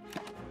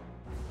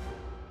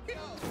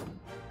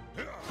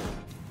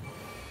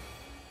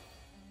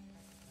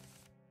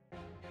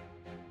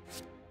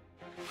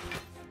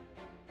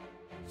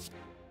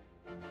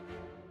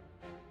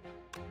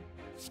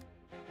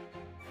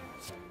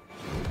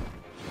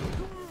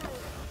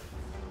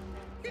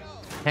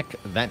 Heck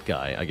that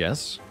guy, I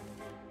guess.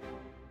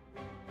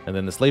 And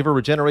then the Slaver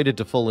regenerated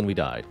to full and we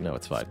died. No,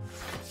 it's fine.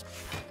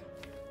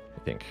 I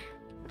think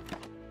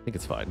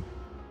it's fine.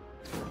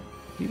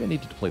 Maybe I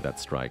needed to play that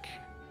Strike.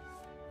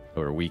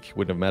 Or Weak,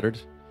 wouldn't have mattered.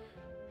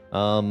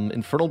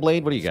 Infernal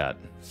Blade, what do you got?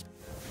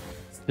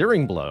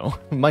 Searing Blow,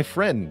 my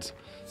friend.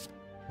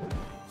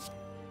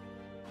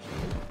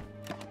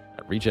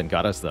 That regen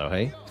got us though,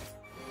 hey?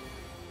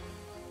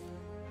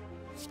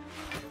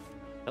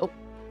 Help.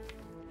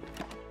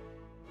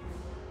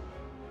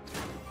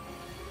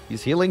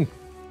 He's healing.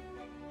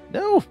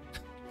 No!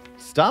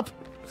 Stop!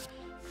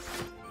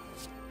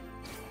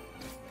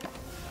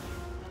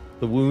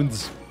 The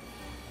wounds.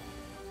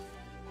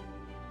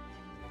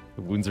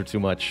 The wounds are too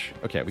much.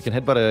 Okay, we can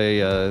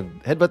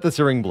headbutt the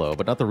Searing Blow,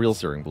 but not the real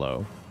Searing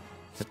Blow.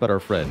 Headbutt our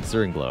friend,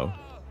 Searing Blow.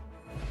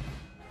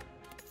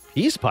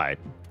 Peace Pipe?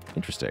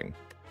 Interesting.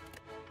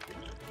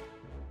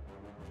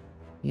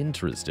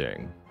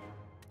 Interesting.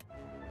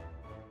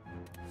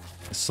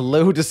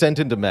 Slow descent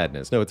into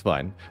madness. No, it's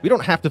fine. We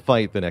don't have to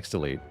fight the next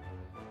elite.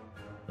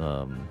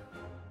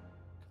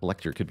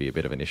 Collector could be a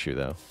bit of an issue,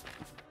 though.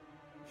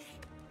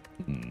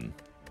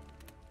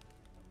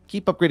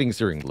 Keep upgrading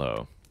Searing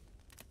Blow.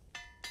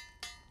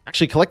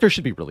 Actually, Collector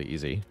should be really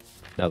easy,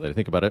 now that I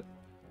think about it.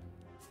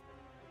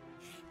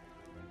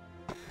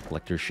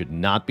 Collector should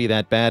not be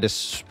that bad,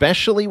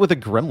 especially with a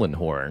Gremlin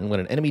Horn.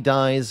 When an enemy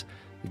dies,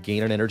 you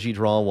gain an energy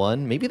draw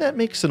 1. Maybe that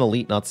makes an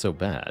elite not so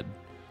bad.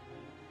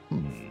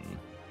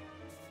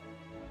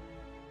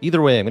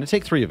 Either way, I'm going to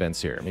take 3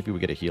 events here. Maybe we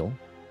get a heal.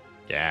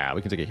 Yeah,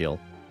 we can take a heal.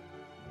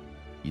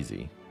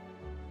 Easy.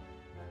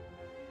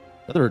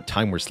 Another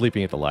time we're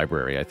sleeping at the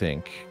library, I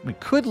think. We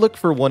could look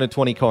for 1 of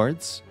 20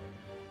 cards.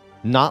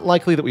 Not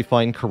likely that we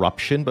find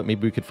Corruption, but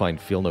maybe we could find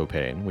Feel No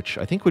Pain, which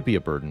I think would be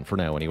a burden for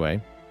now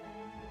anyway.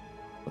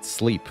 Let's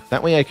sleep.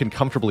 That way I can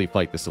comfortably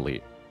fight this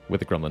elite with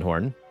the Gremlin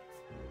Horn.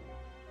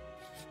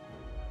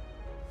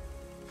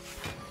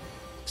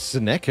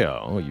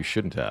 Snecko. Oh, you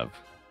shouldn't have.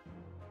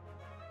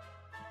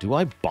 Do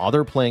I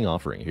bother playing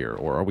Offering here,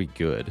 or are we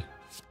good?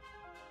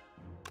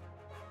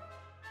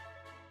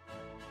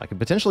 I could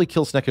potentially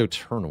kill Snecko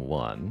turn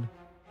 1.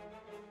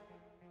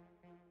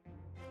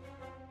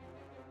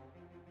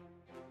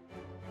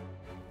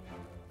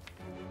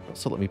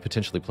 Also, let me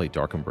potentially play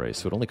Dark Embrace,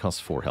 so it only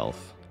costs 4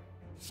 health.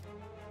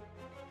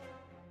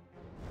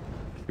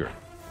 Sure.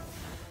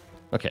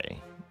 Okay.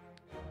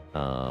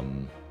 Yeah,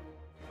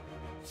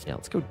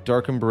 let's go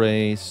Dark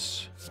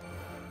Embrace.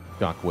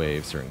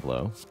 Shockwave, Searing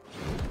Blow.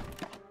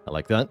 I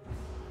like that.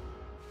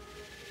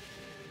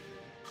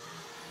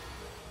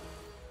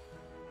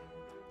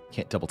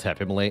 Can't double tap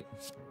Immolate.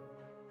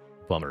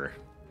 Bummer.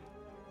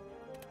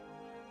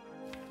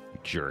 You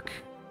jerk.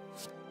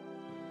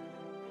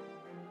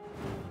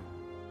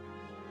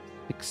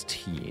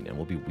 16, and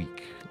we'll be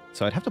weak.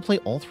 So I'd have to play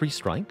all 3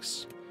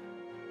 strikes?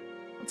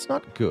 That's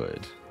not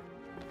good.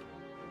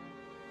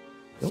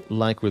 Don't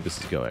like where this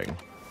is going.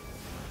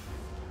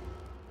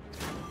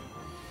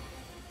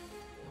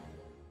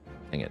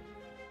 Dang it.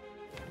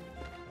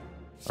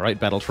 Alright,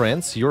 Battle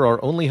Trance, you're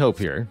our only hope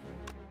here.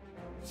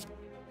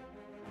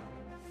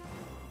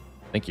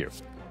 Thank you.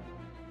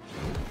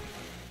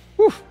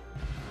 Whew.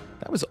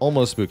 That was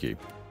almost spooky.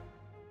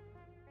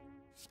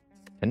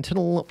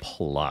 Sentinel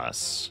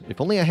Plus. If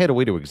only I had a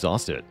way to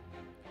exhaust it.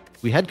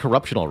 If we had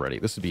Corruption already,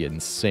 this would be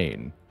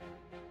insane.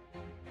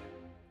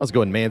 How's it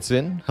going,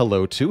 Manson?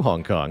 Hello to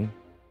Hong Kong.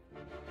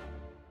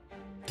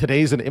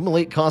 Today's an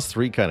immolate cost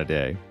 3 kind of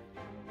day.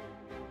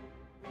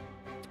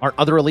 Are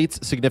other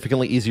elites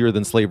significantly easier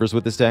than slavers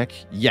with this deck?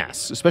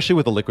 Yes, especially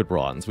with the liquid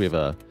bronze. We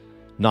have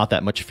not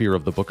that much fear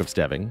of the Book of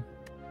Stabbing.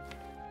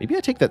 Maybe I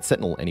take that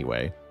Sentinel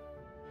anyway.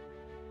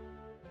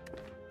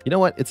 You know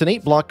what? It's an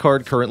 8 block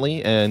card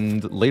currently,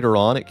 and later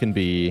on it can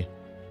be,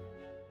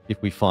 if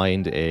we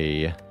find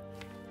a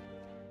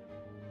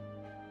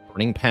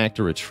Burning Pact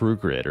or a True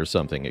Grid or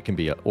something, it can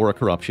be, or a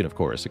Corruption, of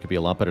course. It could be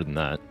a lot better than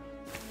that.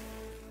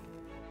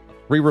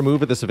 Free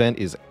remove at this event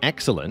is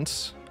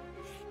excellent.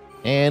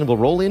 And we'll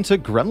roll into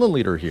Gremlin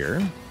Leader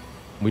here.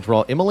 We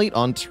draw Immolate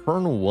on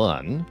turn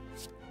 1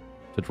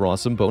 to draw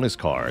some bonus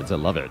cards. I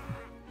love it.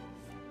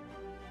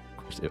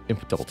 Of course,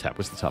 double tap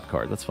was the top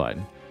card. That's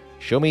fine.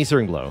 Show me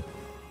Searing Blow.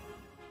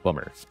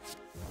 Bummer.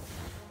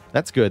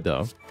 That's good,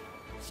 though.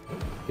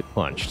 Get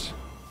punched.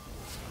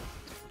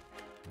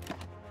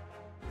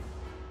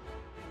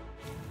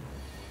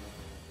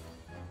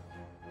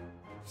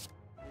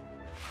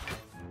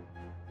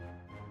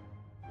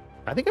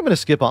 I think I'm going to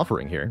skip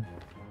Offering here.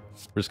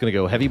 We're just going to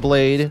go Heavy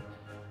Blade,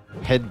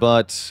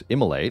 Headbutt,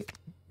 Immolate.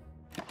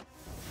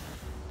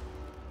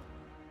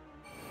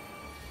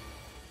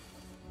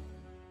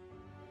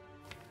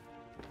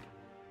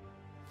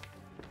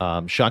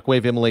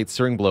 Shockwave, Immolate,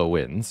 Searing Blow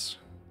wins.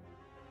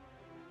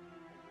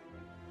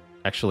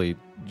 Actually,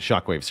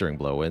 Shockwave, Searing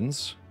Blow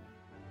wins.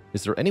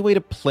 Is there any way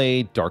to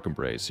play Dark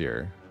Embrace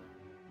here?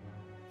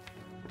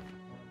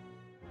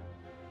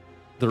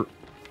 There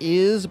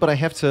is, but I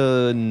have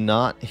to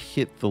not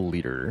hit the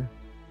leader.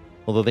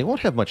 Although they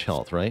won't have much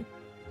health, right?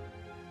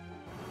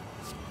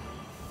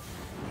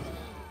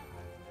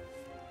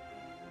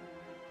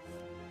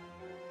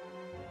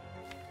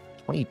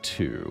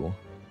 $22.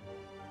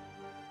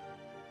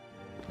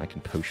 I can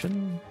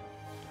potion?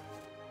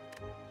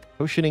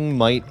 Potioning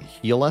might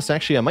heal us.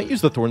 Actually, I might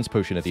use the Thorns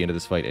potion at the end of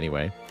this fight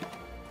anyway.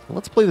 So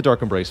let's play the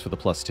Dark Embrace for the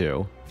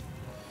 +2.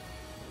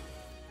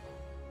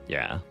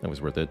 Yeah, that was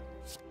worth it.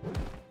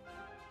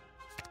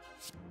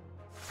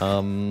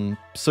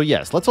 So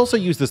yes, let's also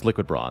use this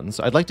Liquid Bronze.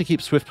 I'd like to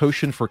keep Swift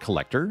Potion for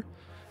Collector,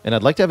 and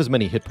I'd like to have as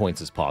many hit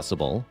points as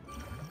possible.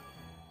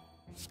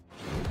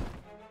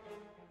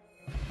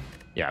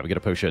 Yeah, we get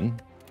a potion.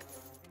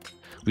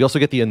 We also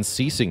get the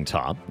Unceasing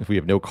top. If we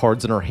have no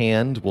cards in our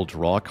hand, we'll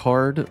draw a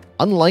card.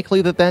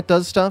 Unlikely that that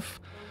does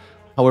stuff.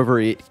 However,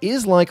 it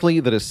is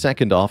likely that a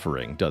second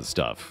Offering does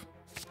stuff.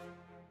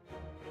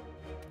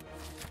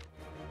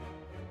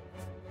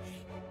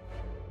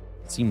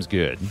 Seems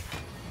good.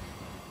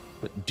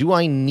 But do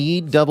I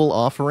need double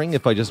Offering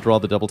if I just draw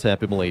the double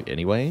tap Immolate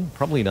anyway?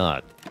 Probably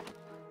not.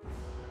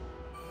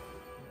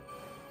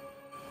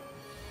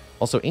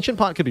 Also, Ancient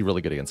Pot could be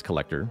really good against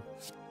Collector.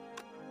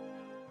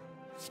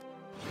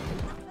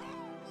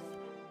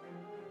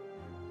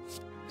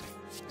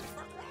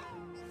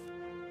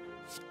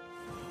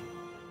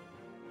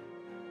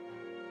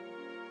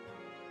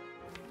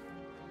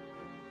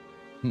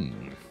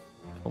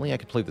 If only I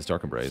could play this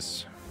Dark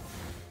Embrace.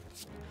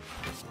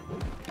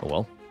 Oh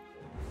well.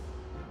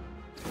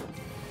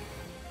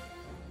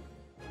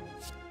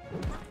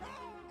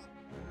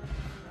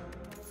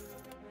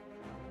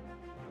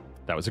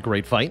 That was a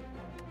great fight.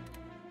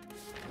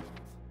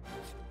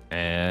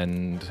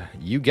 And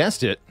you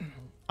guessed it.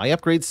 I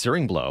upgrade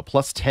Searing Blow,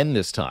 +10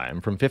 this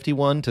time, from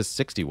 51 to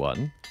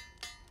 61.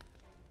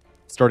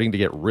 Starting to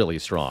get really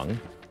strong.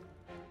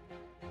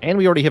 And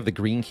we already have the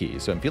green key,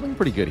 so I'm feeling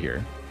pretty good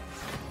here.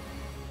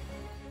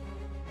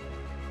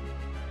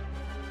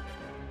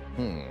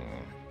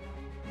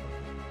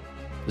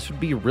 This would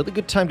be a really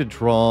good time to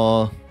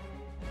draw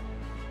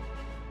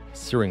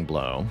Searing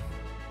Blow.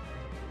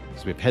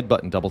 So we have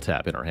Headbutt and Double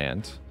Tap in our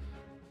hand.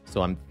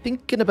 So I'm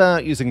thinking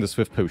about using the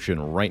Swift Potion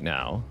right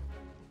now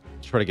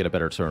to try to get a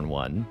better turn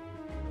 1.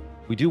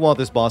 We do want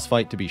this boss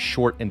fight to be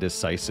short and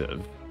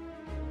decisive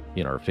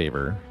in our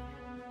favor.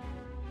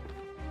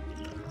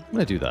 I'm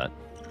going to do that.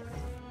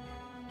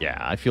 Yeah,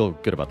 I feel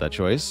good about that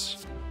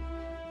choice.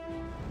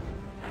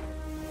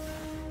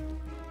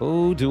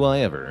 Oh, do I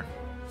ever.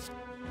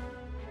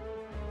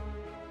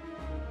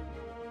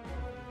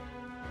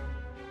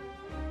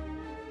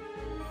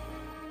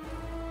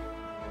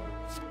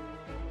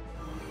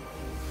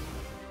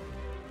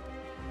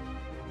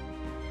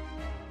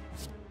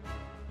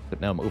 But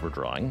now I'm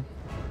overdrawing.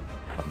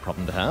 Not a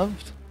problem to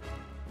have.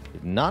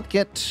 Did not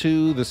get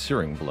to the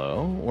Searing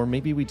Blow, or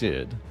maybe we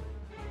did.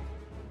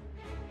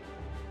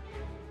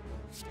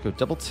 Go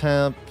double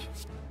tap.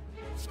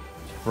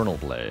 Infernal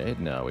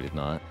Blade. No, we did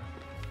not.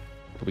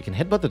 But we can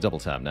headbutt the double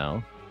tap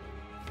now.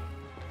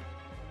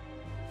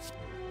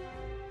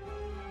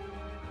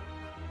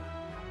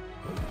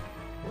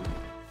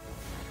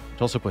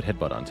 Let's also put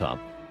headbutt on top.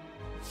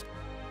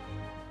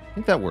 I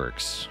think that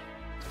works.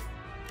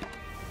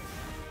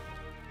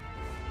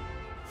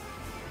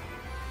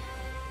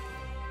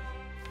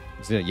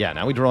 So, yeah,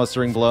 now we draw a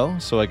Searing Blow.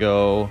 So I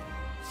go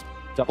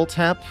double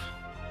tap,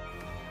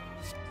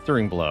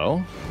 Searing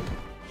Blow,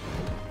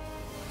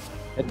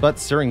 headbutt,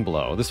 Searing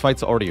Blow. This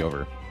fight's already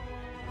over.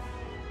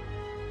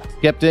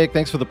 Skeptic,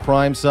 thanks for the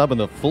Prime sub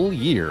and the full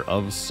year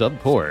of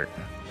support.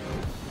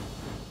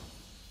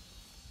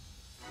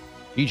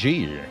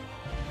 GG.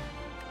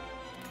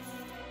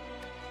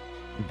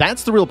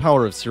 That's the real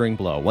power of Searing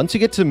Blow. Once you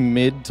get to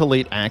mid to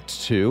late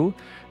Act 2,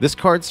 this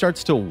card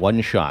starts to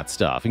one-shot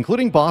stuff,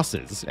 including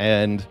bosses,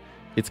 and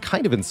it's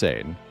kind of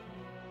insane.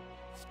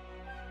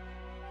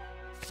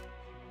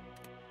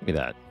 Give me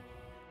that.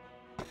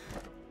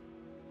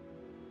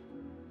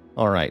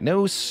 Alright,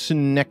 no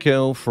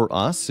Snecko for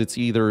us. It's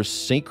either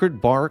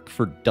Sacred Bark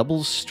for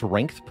double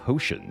strength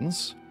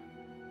potions,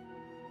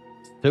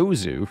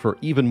 Sozu for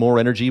even more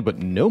energy but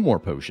no more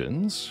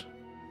potions.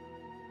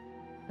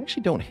 I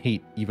actually don't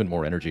hate even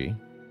more energy.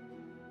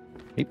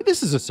 Maybe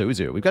this is a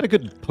Sozu. We've got a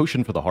good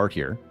potion for the heart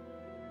here.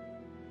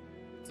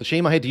 It's a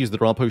shame I had to use the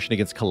draw potion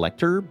against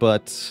Collector,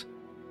 but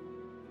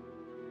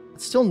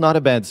it's still not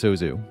a bad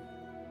Sozu.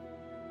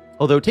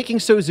 Although taking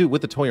Sozu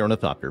with the Toy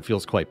Ornithopter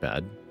feels quite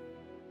bad,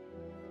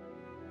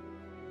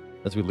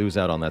 as we lose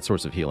out on that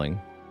source of healing.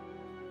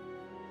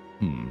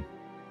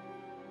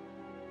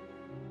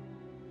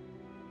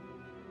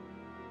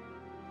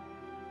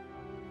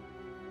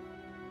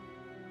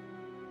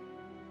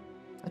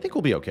 I think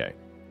we'll be okay.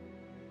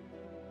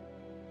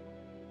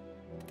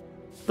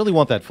 Really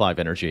want that 5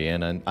 energy,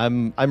 and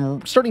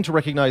I'm starting to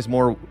recognize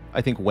more,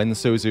 I think, when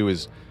Sozu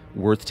is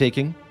worth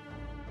taking.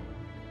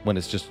 When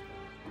it's just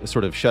a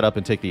sort of shut up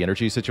and take the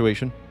energy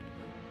situation.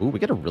 Ooh, we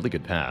get a really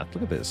good path.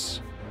 Look at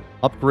this.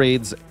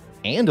 Upgrades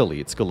and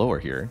elites galore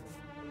here.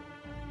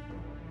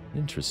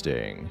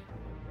 Interesting.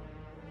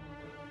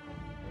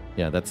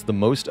 Yeah, that's the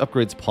most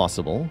upgrades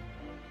possible.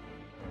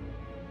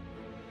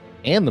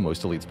 And the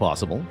most elites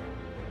possible.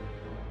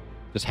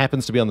 Just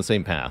happens to be on the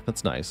same path.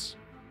 That's nice.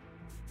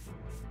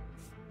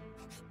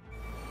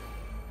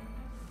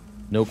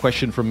 No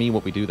question from me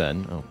what we do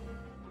then. Oh,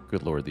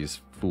 good lord,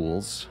 these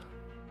fools.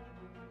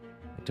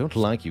 I don't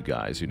like you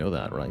guys, you know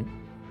that, right?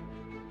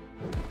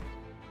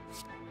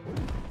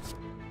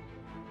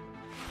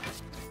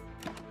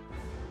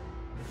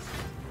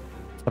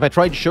 Have I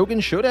tried Shogun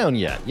Showdown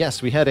yet?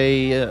 Yes, we had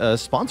a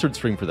sponsored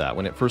stream for that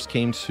when it first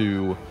came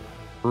to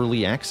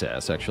early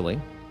access, actually.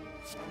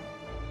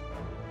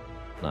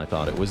 And I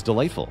thought it was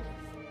delightful.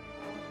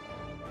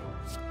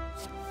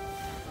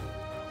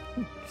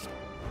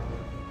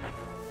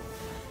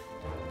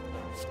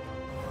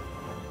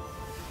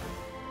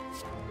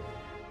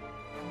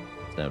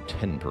 It's now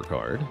 10 per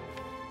card.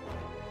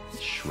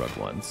 Shrug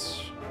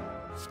once.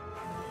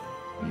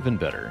 Even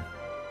better.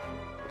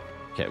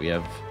 Okay, we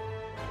have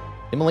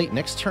Immolate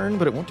next turn,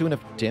 but it won't do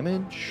enough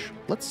damage.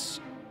 Let's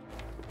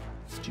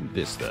do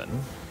this then.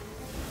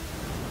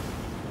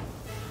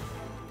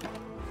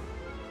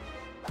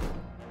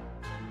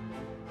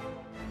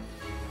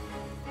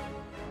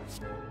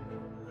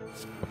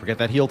 Don't forget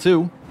that heal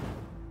too.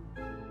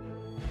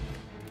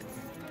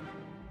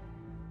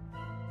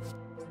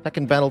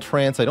 Second Battle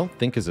Trance I don't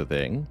think is a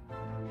thing.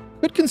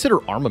 Could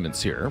consider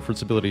Armaments here for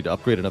its ability to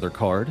upgrade another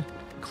card,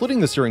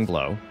 including the Searing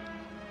Blow.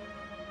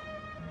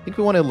 I think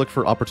we want to look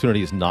for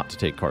opportunities not to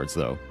take cards,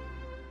 though.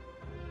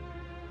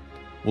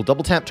 Will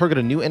double tap target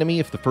a new enemy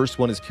if the first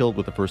one is killed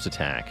with the first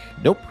attack?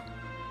 Nope.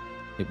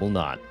 It will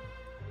not.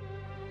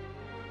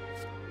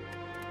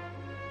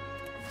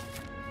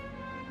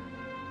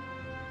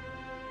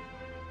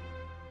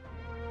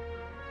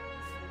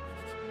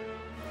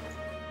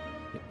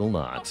 It will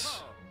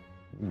not.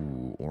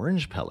 Ooh,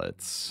 orange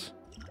pellets.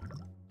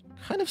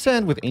 Kind of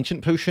sad with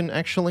Ancient Potion,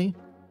 actually.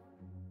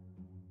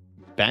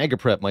 Bag of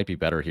Prep might be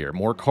better here.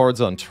 More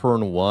cards on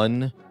turn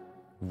 1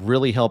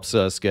 really helps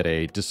us get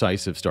a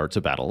decisive start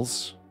to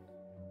battles.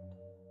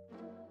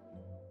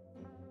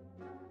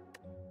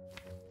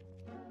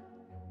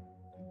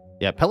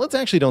 Yeah, pellets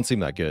actually don't seem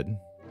that good.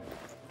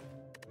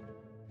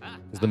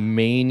 Is the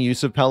main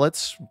use of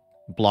pellets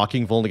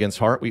blocking Vuln against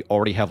Heart? We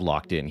already have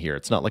locked in here.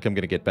 It's not like I'm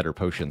going to get better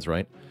potions,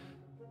 right?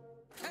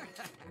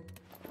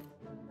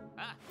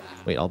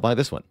 Wait, I'll buy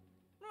this one.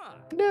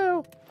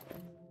 No.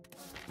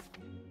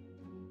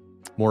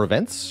 More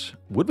events?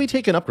 Would we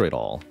take an upgrade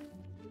all?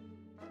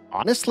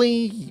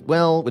 Honestly,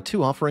 well, with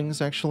 2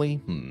 offerings, actually.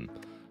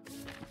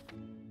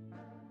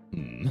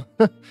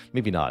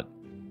 Maybe not.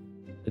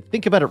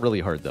 Think about it really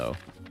hard, though.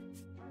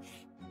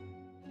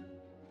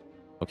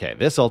 Okay,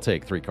 this I'll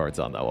take 3 cards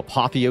on, though.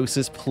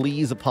 Apotheosis,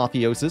 please,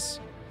 Apotheosis.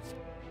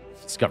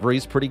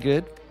 Discovery's pretty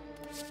good.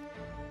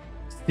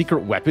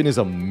 Secret Weapon is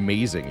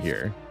amazing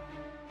here.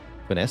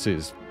 Finesse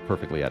is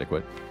perfectly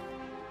adequate.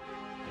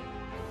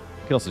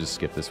 You can also just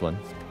skip this one.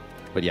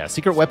 But yeah,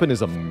 Secret Weapon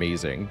is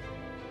amazing.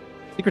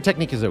 Secret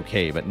Technique is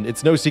okay, but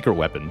it's no Secret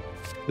Weapon.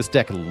 This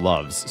deck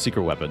loves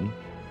Secret Weapon.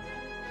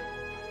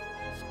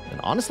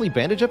 And honestly,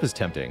 Bandage Up is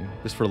tempting,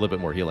 just for a little bit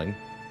more healing.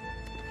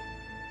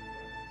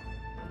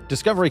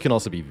 Discovery can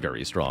also be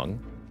very strong.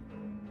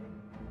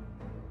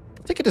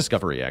 I'll take a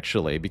Discovery,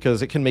 actually,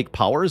 because it can make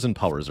powers, and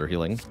powers are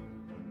healing.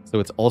 So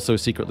it's also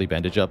secretly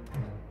Bandage Up.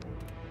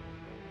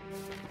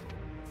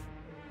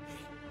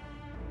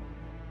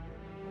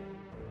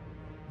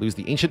 Lose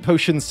the Ancient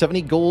Potion,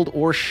 70 gold,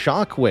 or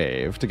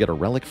Shockwave to get a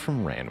Relic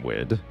from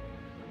Ranwood.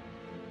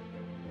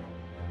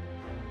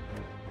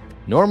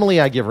 Normally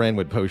I give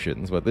Ranwood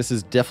potions, but this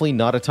is definitely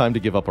not a time to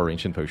give up our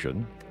ancient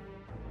potion.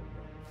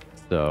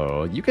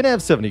 So you can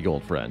have 70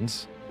 gold,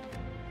 friends.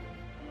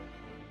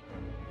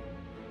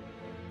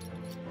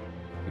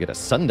 We get a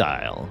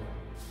sundial.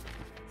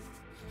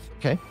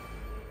 Okay.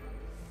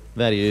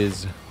 That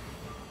is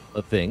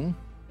a thing.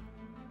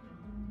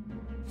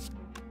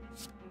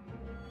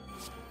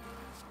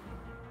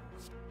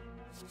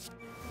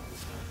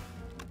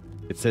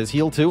 It says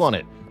heal 2 on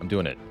it. I'm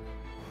doing it.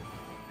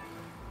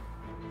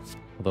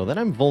 Although then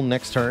I'm Vul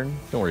next turn.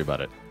 Don't worry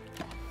about it.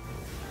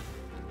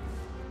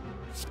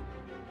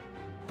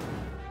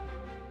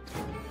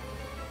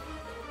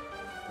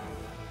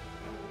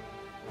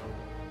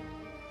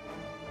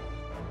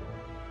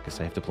 Guess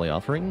I have to play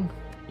Offering?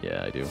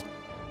 Yeah, I do.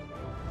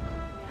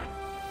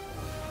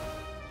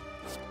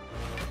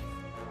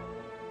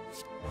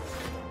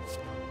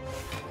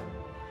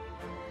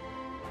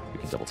 We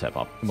can double tap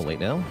Immolate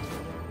now.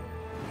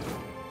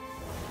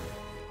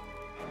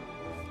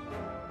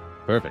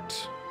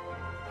 Perfect.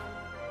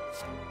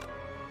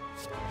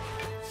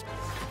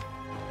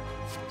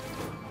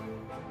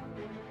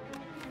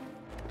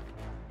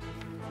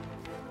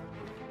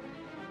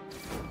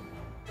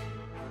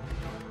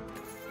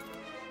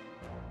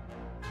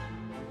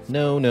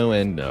 No, no,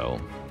 and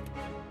no.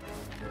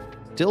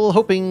 Still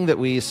hoping that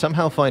we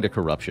somehow find a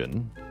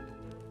corruption.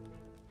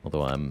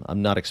 Although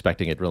I'm not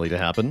expecting it really to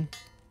happen.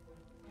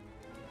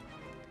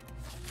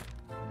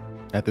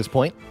 At this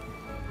point,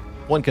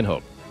 one can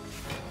hope.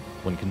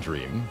 One can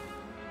dream.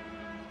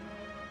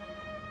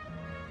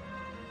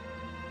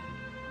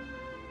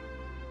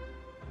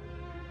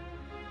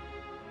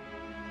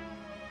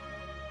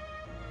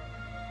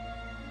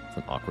 It's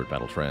an awkward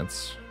battle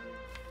trance.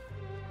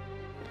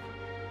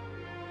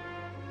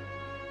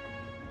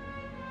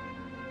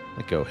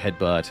 I go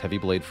Headbutt, Heavy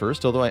Blade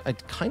first, although I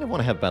kind of want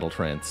to have Battle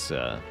Trance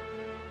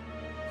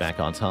back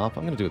on top.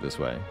 I'm going to do it this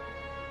way.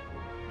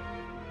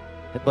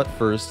 Headbutt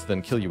first,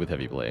 then kill you with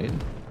Heavy Blade.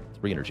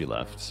 3 energy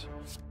left.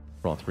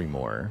 Draw 3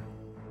 more.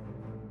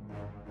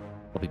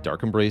 Probably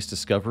Dark Embrace,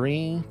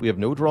 Discovery. We have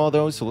no draw,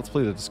 though, so let's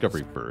play the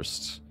Discovery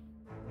first.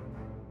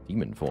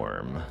 Demon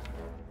Form.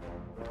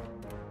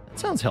 That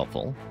sounds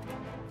helpful.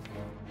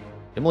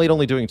 Immolate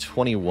only doing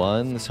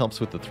 21. This helps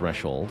with the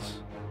threshold.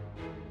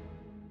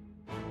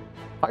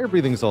 Fire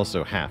Breathing is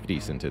also half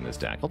decent in this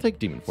deck. I'll take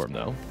Demon Form,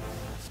 though.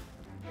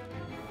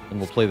 And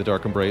we'll play the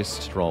Dark Embrace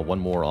to draw 1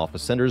 more off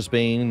of Sender's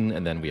Bane,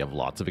 and then we have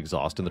lots of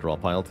exhaust in the draw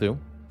pile, too.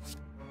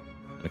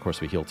 And, of course,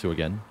 we heal 2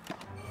 again.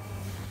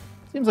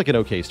 Seems like an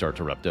okay start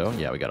to Repto.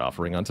 Yeah, we got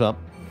Offering on top.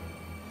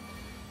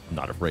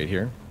 Not afraid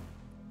here.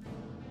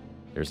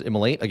 There's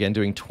Immolate. Again,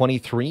 doing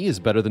 23 is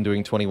better than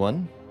doing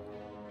 21.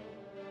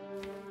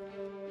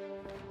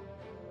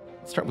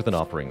 Let's start with an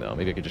Offering, though.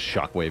 Maybe I could just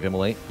Shockwave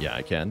Immolate. Yeah,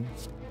 I can.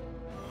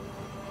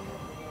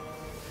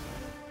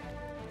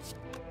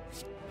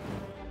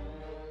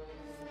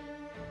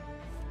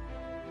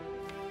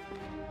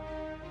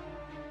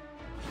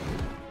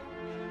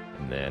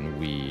 Then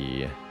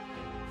we...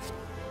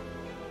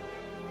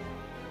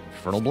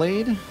 Infernal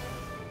Blade.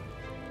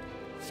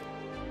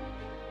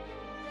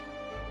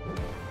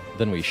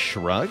 Then we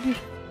Shrug.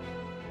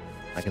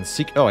 I can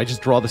seek... Oh, I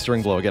just draw the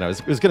Searing Blow again. I was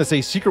going to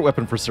say Secret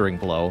Weapon for Searing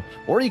Blow.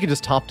 Or you can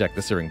just top deck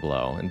the Searing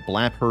Blow and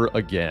blap her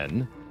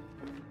again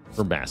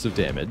for massive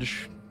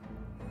damage.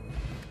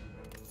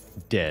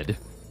 Dead.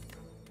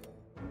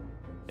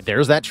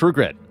 There's that True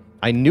Grit.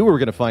 I knew we were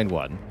going to find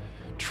one.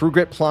 True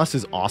Grit Plus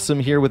is awesome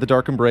here with the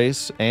Dark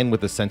Embrace and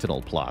with the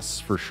Sentinel Plus,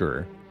 for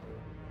sure.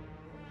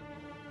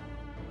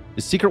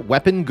 Is Secret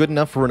Weapon good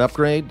enough for an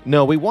upgrade?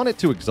 No, we want it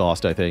to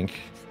exhaust, I think.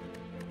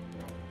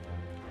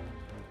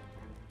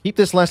 Keep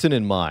this lesson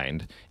in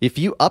mind. If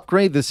you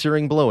upgrade the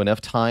Searing Blow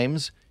enough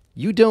times,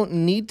 you don't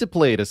need to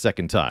play it a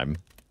second time.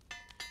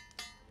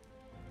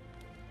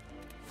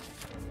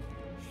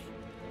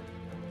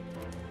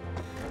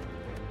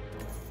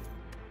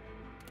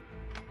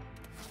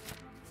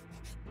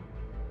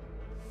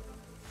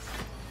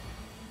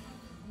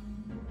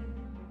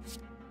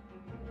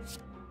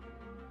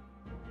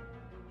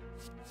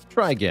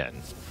 Try again.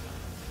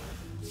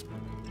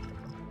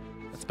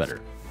 That's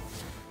better.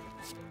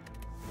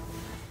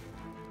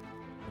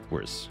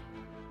 Worse.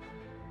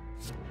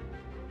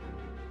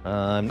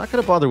 I'm not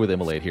going to bother with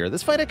Immolate here.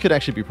 This fight could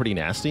actually be pretty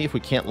nasty if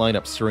we can't line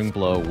up Searing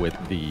Blow with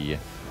the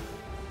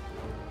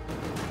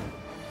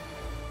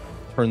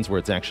turns where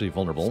it's actually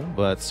vulnerable.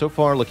 But so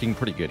far, looking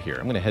pretty good here.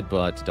 I'm going to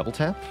Headbutt Double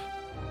Tap.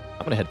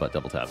 I'm going to Headbutt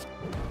Double Tap.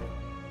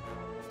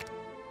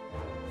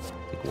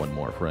 Take 1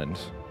 more, friend.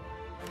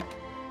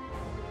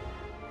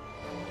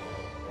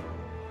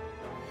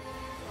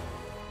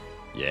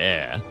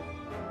 Yeah.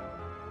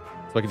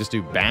 So I can just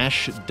do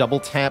Bash, Double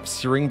Tap,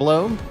 Searing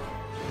Blow.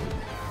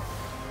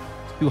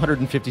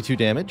 252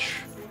 damage.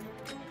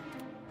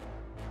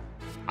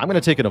 I'm going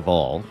to take an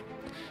Evolve.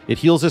 It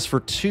heals us for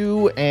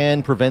 2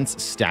 and prevents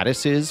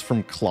statuses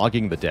from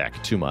clogging the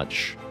deck too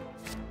much.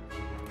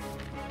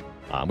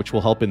 Which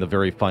will help in the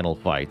very final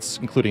fights,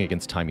 including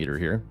against Time Eater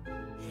here.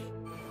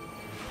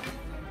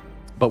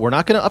 But we're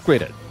not going to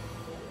upgrade it.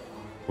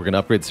 We're going to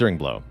upgrade Searing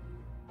Blow.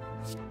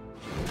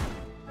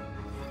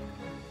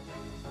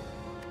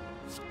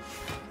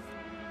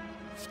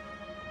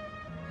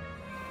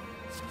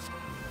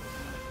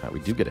 We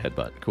do get a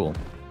headbutt. Cool.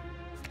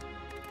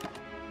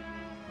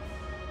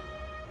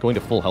 Going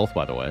to full health,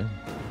 by the way.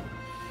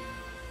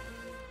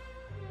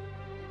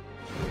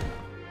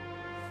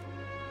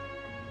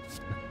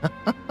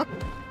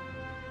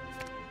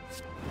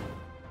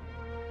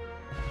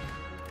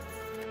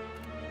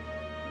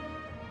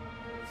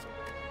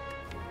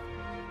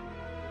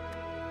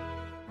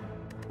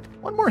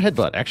 One more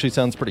headbutt actually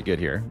sounds pretty good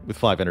here with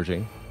 5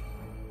 energy.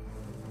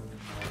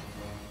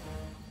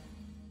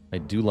 I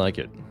do like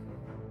it.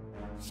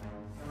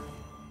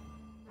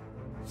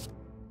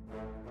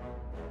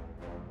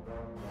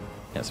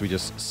 Yeah, so we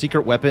just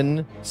secret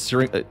weapon,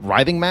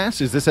 writhing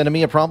mass. Is this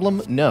enemy a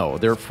problem? No,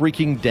 they're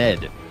freaking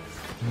dead.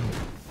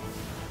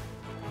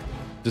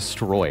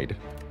 Destroyed.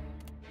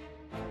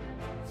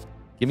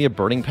 Give me a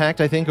Burning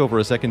Pact, I think, over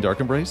a second Dark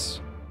Embrace.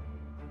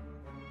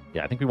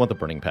 Yeah, I think we want the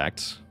Burning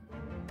Pact.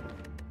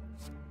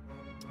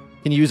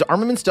 Can you use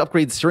armaments to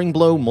upgrade Searing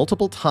Blow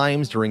multiple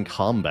times during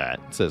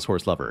combat, says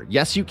Horse Lover.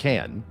 Yes, you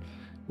can.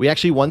 We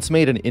actually once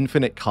made an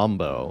infinite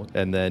combo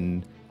and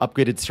then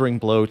upgraded Searing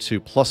Blow to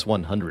plus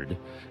 100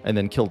 and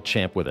then killed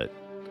Champ with it.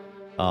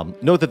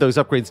 Note that those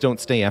upgrades don't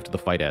stay after the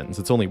fight ends.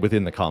 It's only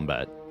within the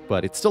combat.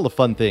 But it's still a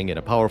fun thing and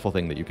a powerful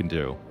thing that you can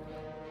do.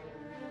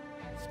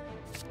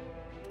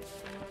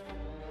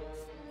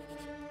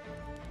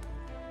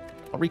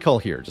 I'll recall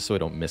here, just so I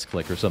don't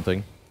misclick or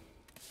something.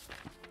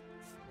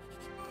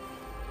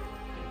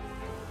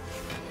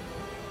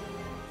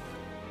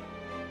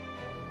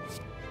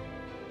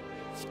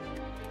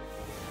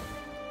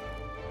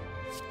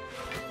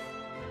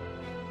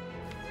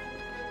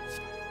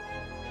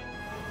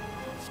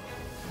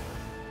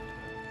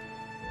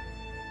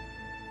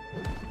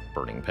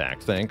 Burning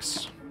Pact,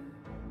 thanks.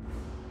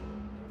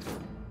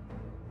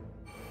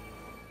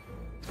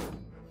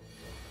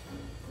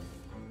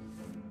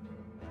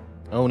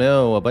 Oh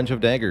no, a bunch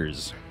of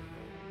daggers.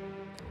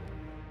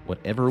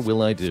 Whatever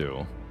will I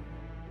do?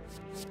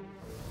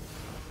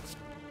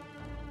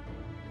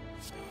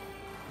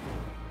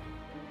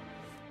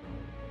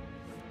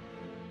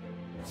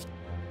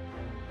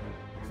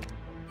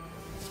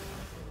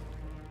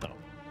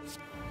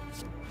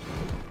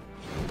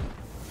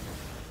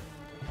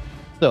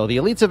 So, the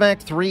elites of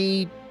Act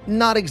 3,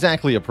 not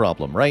exactly a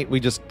problem, right? We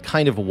just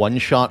kind of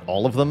one-shot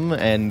all of them,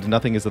 and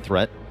nothing is a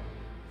threat.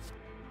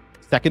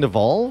 Second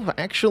Evolve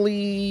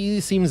actually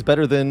seems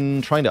better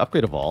than trying to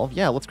upgrade Evolve.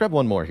 Yeah, let's grab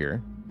one more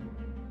here.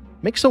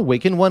 Makes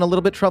Awaken one a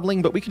little bit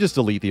troubling, but we can just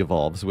delete the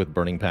Evolves with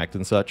Burning Pact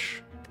and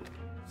such.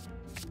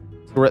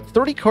 We're at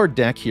 30-card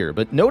deck here,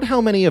 but note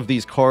how many of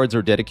these cards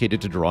are dedicated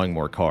to drawing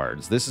more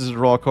cards. This is a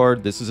draw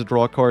card, this is a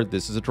draw card,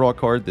 this is a draw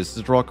card, this is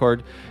a draw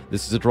card,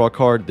 this is a draw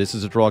card, this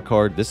is a draw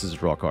card, this is a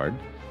draw card.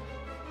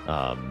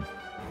 And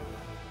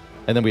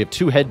then we have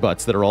 2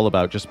 headbutts that are all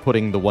about just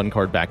putting the 1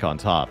 card back on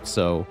top.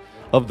 So,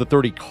 of the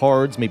 30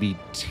 cards, maybe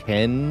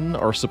 10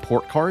 are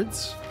support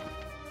cards.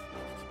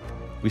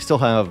 We still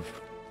have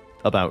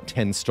about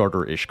 10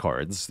 starter-ish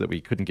cards that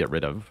we couldn't get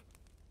rid of.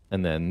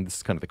 And then this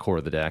is kind of the core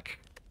of the deck.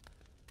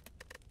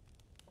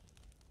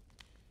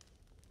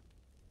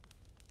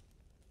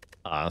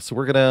 So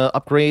we're going to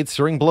upgrade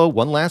Searing Blow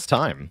one last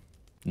time.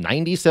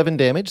 97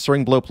 damage,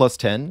 Searing Blow plus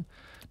 10.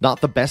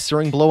 Not the best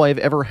Searing Blow I've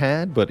ever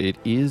had, but it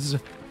is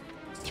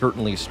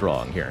certainly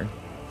strong here.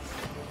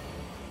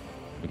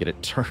 We get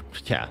it turned...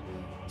 Yeah.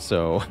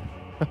 So...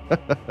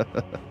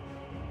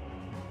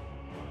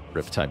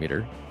 Rip Time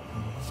Eater.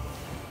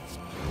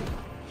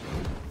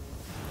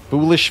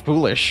 Foolish,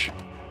 foolish.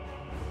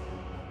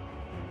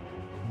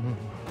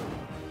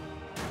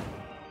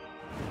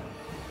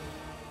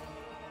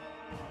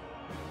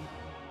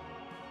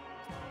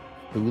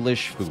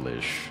 Foolish,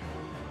 foolish.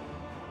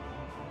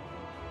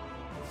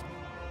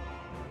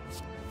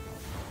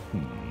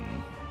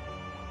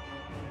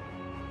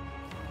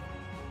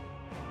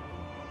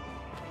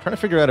 Trying to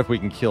figure out if we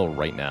can kill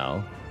right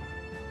now.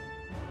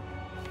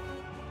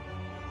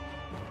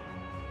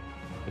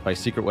 If I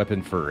secret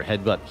weapon for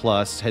headbutt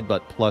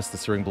plus the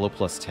Searing Blow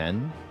plus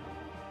 10.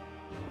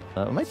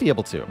 I might be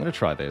able to. I'm going to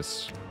try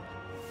this.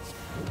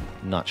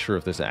 Not sure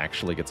if this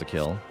actually gets a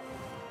kill.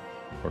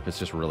 Or if it's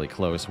just really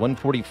close.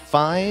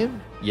 145?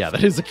 Yeah,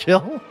 that is a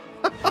kill.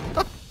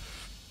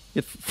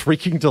 It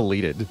freaking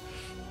deleted.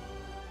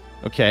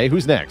 Okay,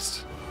 who's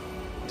next?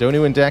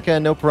 Donu and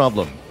Deka? No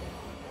problem.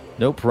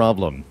 No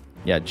problem.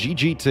 Yeah,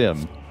 GG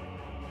Tim.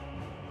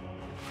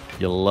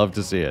 You'll love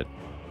to see it.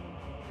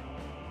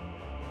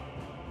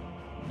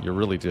 You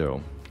really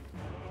do.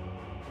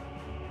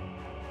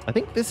 I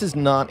think this is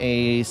not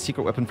a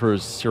secret weapon for a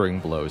Searing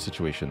Blow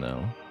situation,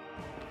 though.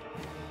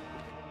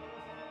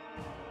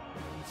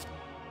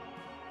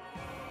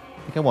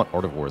 I think I want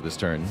Art of War this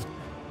turn.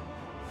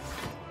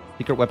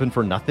 Secret weapon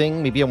for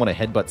nothing? Maybe I want a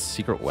headbutt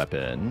secret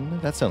weapon.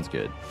 That sounds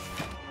good.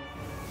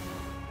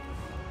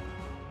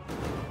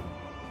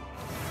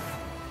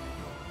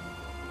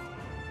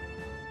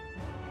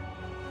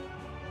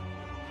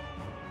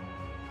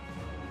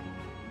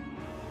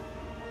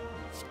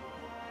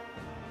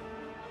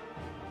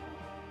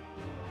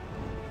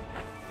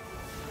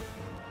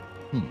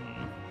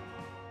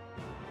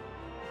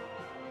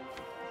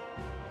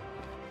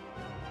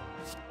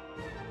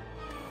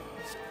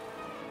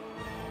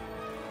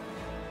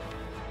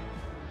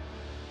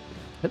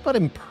 Headbutt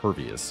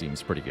Impervious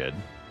seems pretty good.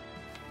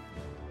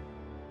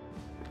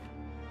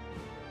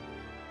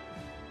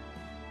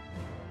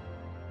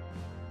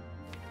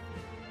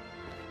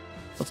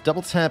 Let's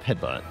double tap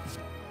Headbutt.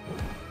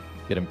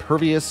 Get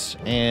Impervious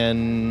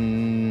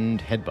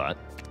and Headbutt.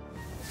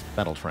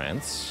 Battle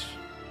Trance.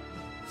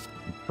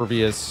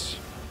 Impervious.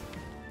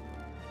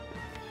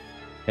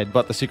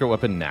 Headbutt the secret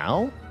weapon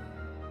now?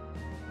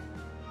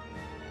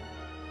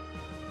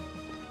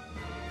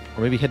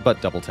 Or maybe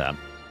Headbutt double tap.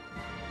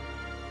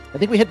 I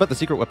think we Headbutt the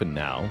secret weapon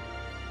now.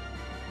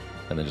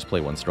 And then just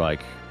play one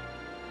strike.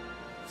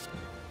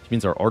 Which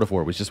means our Art of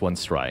War was just one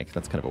strike.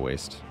 That's kind of a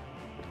waste.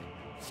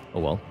 Oh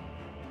well.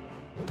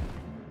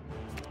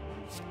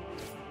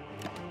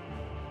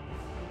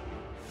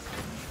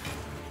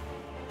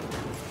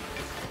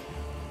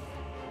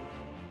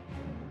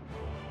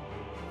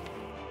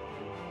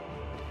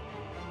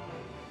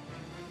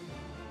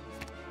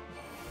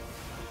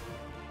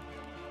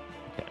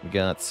 We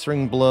got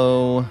String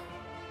Blow,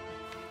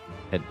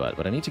 Headbutt,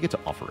 but I need to get to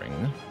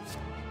Offering.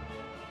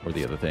 Or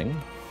the other thing.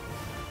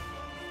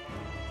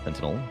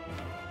 Sentinel.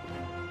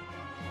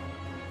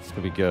 So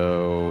we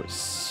go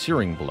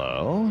Searing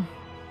Blow.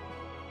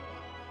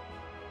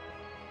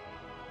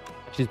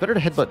 Actually, it's better to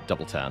Headbutt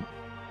Double Tap.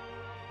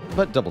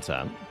 Headbutt Double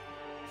Tap.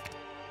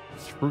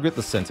 True-Grit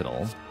the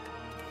Sentinel.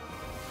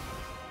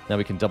 Now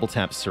we can Double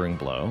Tap Searing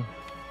Blow.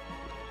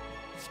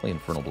 Play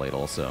Infernal Blade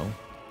also.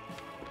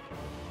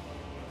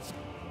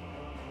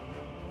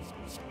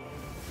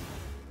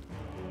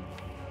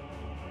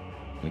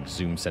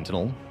 Exhume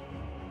Sentinel.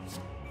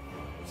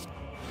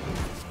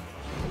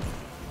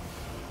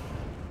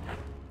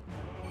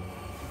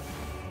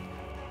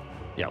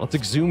 Yeah, let's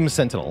Exhume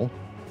Sentinel.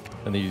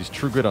 And then use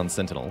True Grit on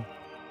Sentinel.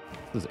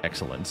 This is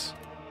excellent.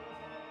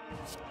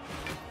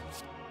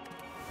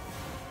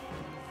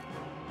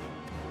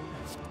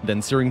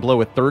 Then Searing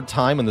Blow a third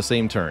time in the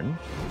same turn.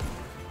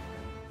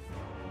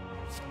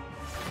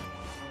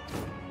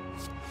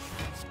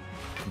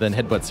 Then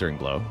Headbutt Searing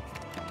Blow.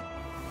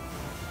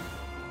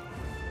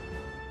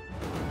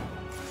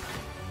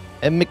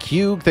 M.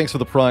 McHugh, thanks for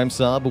the Prime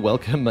sub.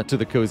 Welcome to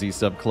the Cozy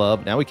Sub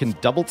Club. Now we can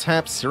double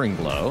tap Searing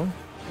Blow.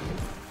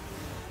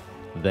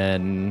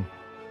 Then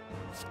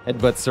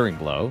Headbutt Searing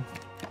Blow.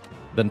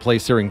 Then play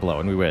Searing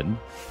Blow and we win.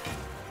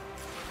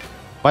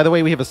 By the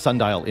way, we have a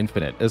Sundial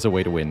Infinite as a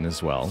way to win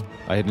as well.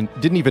 I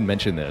didn't even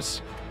mention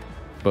this,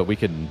 but we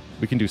can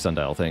do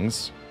Sundial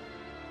things.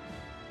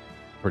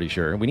 Pretty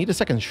sure. We need a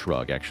second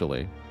Shrug,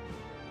 actually.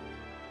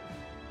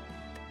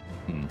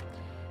 Keep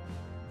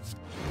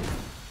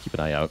an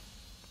eye out.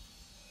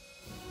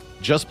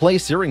 Just play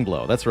Searing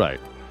Blow. That's right.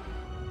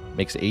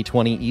 Makes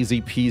A20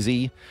 easy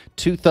peasy.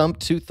 Two thump,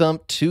 two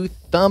thump, two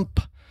thump.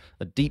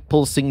 A deep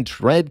pulsing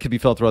dread could be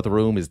felt throughout the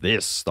room. Is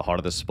this the heart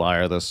of the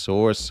spire, the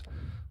source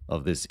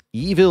of this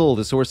evil,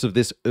 the source of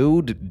this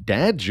ode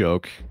dad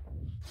joke?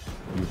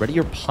 You ready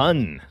your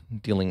pun?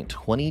 Dealing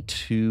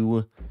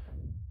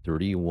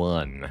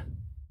 22-31.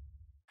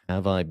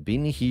 Have I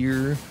been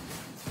here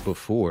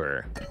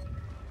before?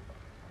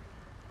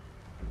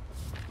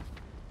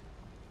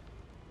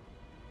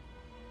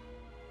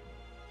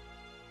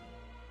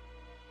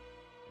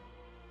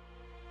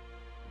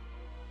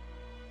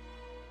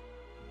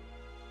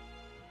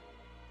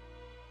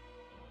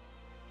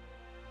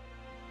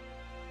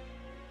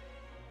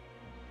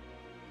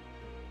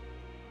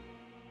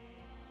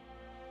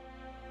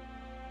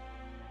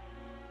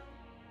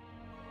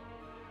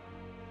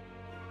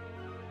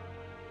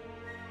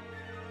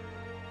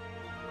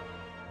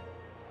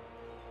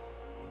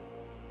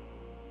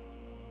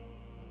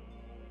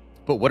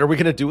 But what are we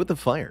going to do with the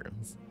fire?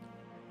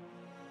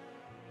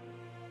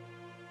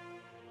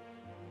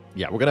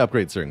 Yeah, we're going to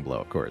upgrade Searing Blow,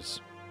 of course.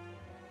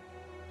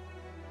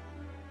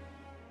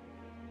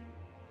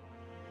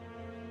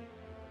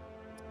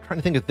 I'm trying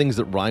to think of things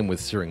that rhyme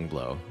with Searing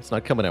Blow. It's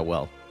not coming out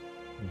well.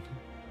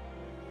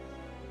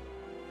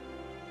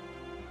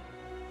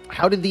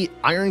 How did the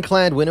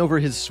Ironclad win over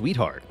his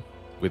sweetheart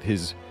with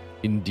his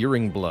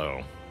endearing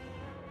blow?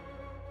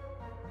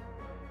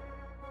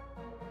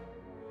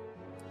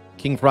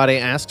 King Friday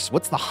asks,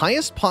 what's the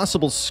highest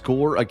possible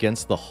score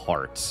against the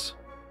Hearts?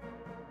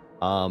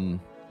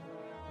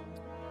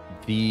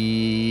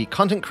 The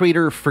content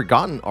creator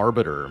Forgotten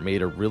Arbiter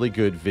made a really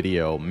good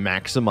video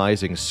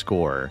maximizing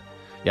score.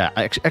 Yeah,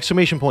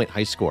 exclamation point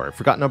high score.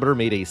 Forgotten Arbiter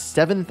made a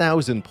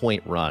 7,000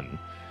 point run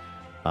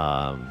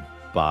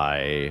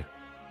by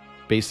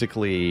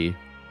basically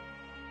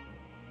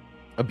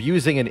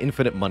abusing an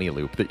infinite money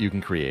loop that you can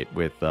create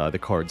with the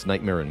cards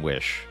Nightmare and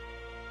Wish.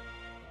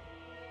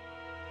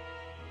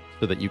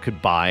 So that you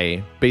could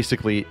buy,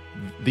 basically,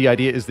 the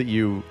idea is that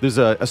there's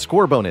a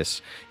score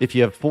bonus if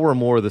you have 4 or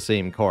more of the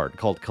same card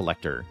called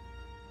Collector.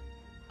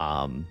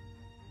 And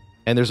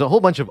there's a whole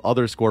bunch of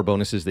other score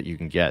bonuses that you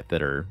can get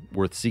that are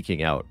worth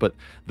seeking out. But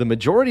the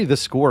majority of the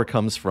score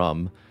comes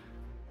from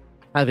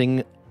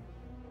having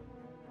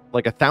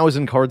like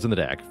 1,000 cards in the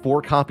deck,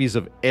 4 copies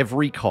of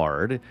every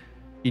card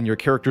in your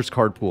character's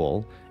card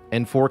pool,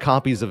 and 4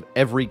 copies of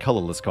every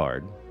colorless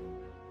card.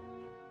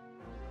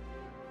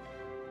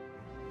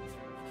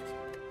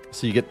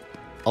 So you get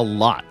a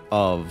lot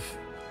of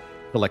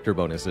collector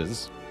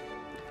bonuses.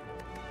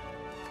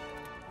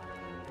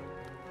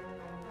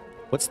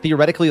 What's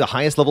theoretically the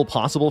highest level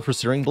possible for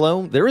Searing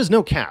Blow? There is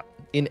no cap.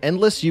 In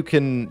Endless, you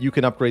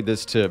can upgrade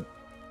this to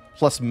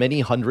plus many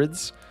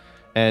hundreds,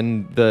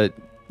 and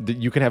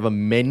you can have a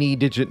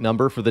many-digit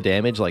number for the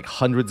damage, like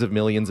hundreds of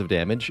millions of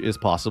damage is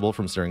possible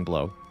from Searing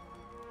Blow.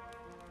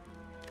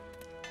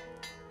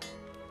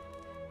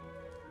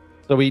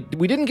 So we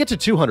didn't get to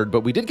 200,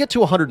 but we did get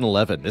to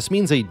 111. This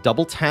means a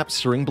double-tap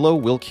Searing Blow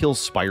will kill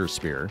Spire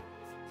Spear,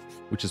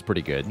 which is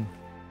pretty good.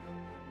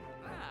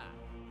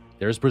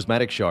 There's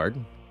Prismatic Shard.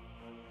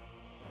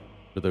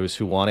 For those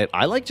who want it.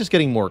 I like just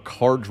getting more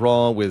card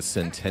draw with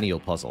Centennial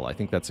Puzzle. I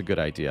think that's a good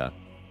idea.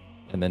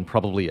 And then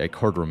probably a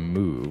card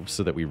remove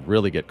so that we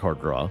really get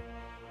card draw.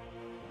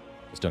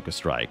 Just dunk a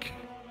strike.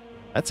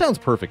 That sounds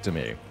perfect to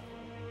me.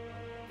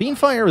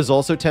 Beamfire is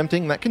also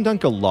tempting. That can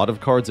dunk a lot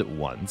of cards at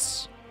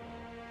once.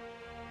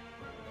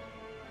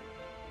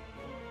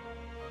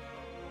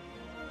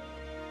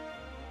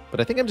 But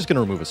I think I'm just going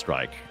to remove a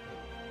strike.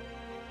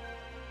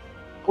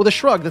 Oh, the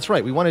shrug. That's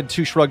right. We wanted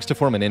 2 shrugs to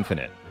form an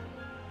infinite.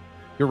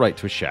 You're right,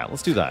 Twitch chat.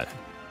 Let's do that.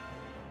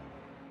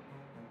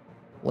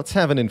 Let's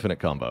have an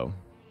infinite combo.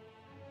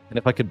 And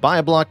if I could buy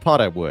a block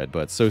pot, I would,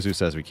 but Sozu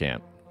says we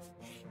can't.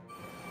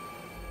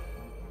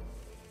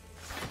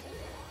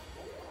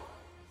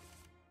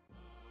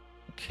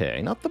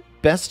 Okay, not the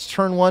best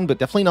turn 1, but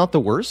definitely not the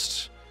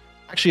worst.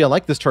 Actually, I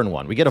like this turn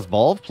 1. We get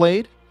Evolve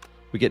played.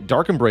 We get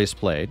Dark Embrace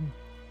played.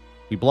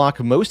 We block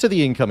most of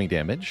the incoming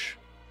damage.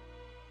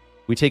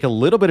 We take a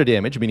little bit of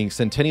damage, meaning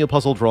Centennial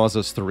Puzzle draws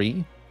us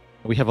 3.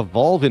 We have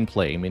Evolve in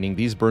play, meaning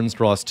these burns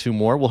draw us 2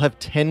 more. We'll have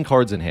 10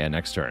 cards in hand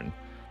next turn.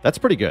 That's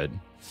pretty good.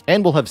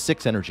 And we'll have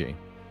 6 energy.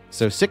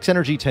 So 6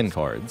 energy, 10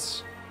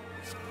 cards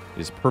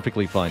is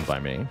perfectly fine by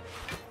me.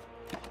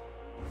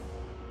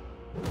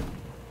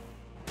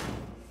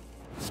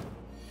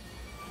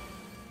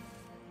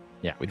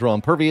 Yeah, we draw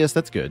Impervious.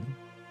 That's good.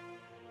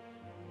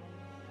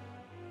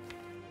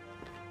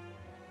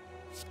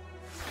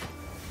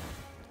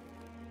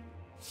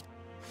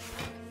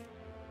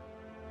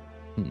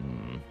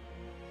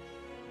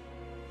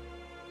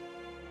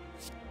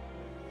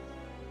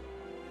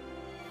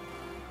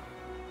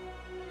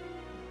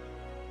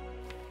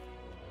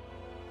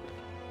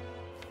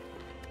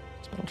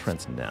 Spell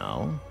Trance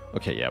now.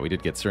 Okay, yeah, we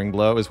did get Searing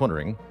Blow. I was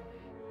wondering.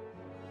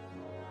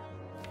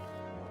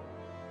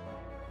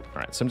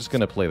 Alright, so I'm just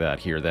going to play that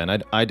here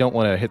then. I don't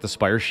want to hit the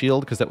Spire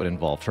Shield because that would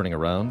involve turning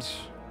around.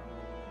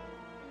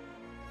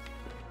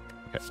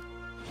 Okay.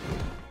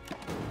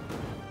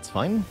 It's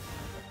fine.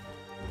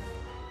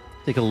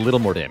 Take a little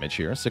more damage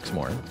here. 6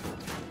 more.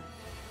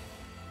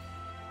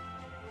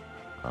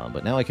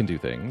 But now I can do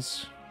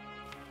things.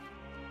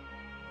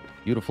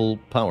 Beautiful,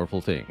 powerful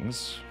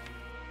things.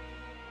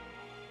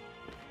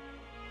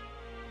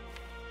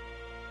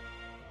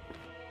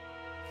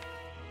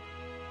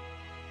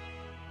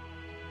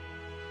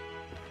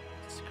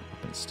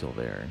 Still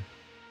there.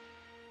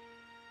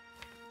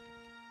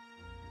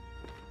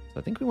 So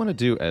I think we want to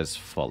do as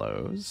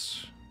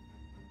follows.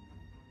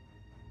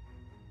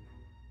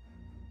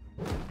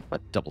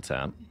 But double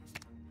tap.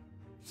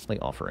 Play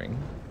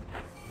Offering.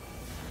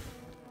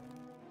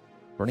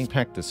 Burning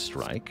Pact this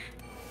strike.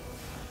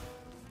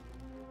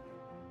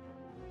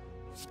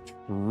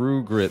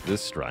 True Grit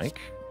this strike.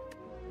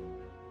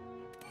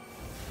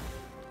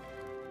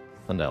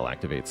 Sundial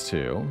activates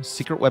too.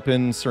 Secret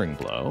Weapon, Searing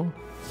Blow.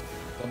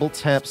 Double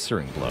tap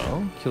Searing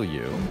Blow. Kill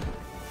you.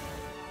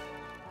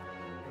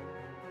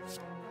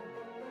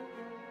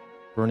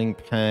 Burning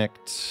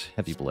Pact,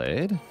 Heavy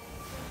Blade.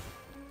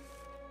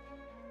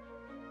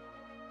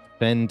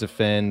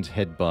 Defend,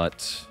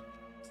 Headbutt.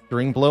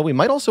 Searing Blow. We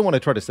might also want to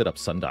try to set up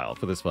Sundial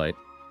for this fight.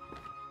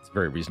 It's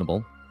very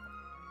reasonable.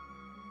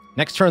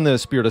 Next turn, the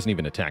Spear doesn't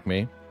even attack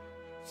me.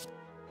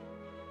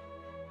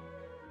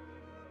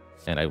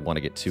 And I want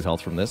to get 2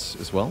 health from this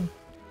as well.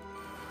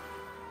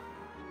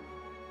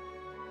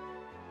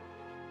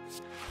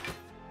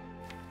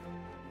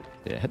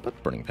 Yeah, Headbutt,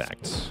 Burning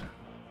Pact.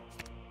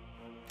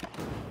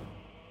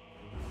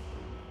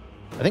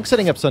 I think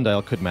setting up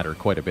Sundial could matter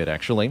quite a bit,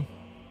 actually.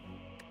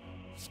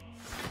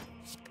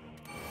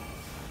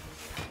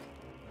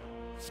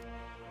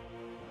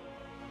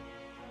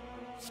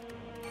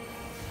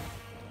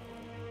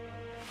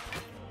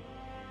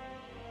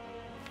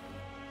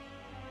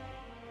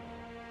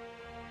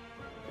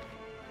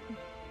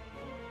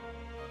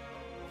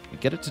 We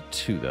get it to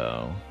 2,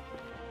 though.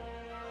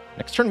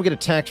 Next turn, we get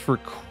attacked for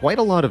quite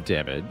a lot of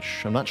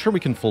damage. I'm not sure we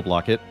can full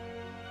block it.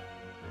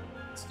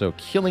 So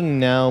killing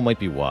now might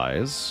be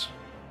wise.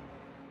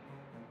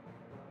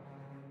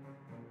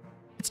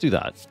 Let's do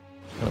that.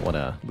 I don't want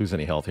to lose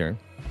any health here.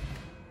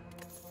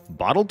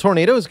 Bottled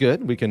Tornado is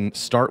good. We can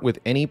start with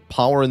any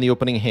power in the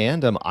opening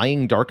hand. I'm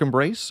eyeing Dark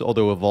Embrace,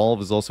 although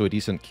Evolve is also a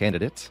decent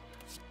candidate.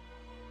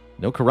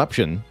 No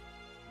Corruption.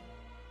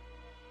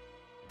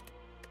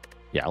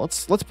 Yeah,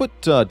 let's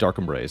put Dark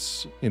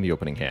Embrace in the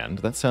opening hand.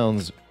 That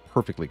sounds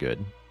perfectly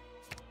good.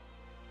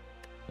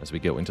 As we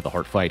go into the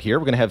heart fight here,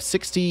 we're going to have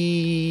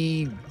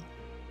 60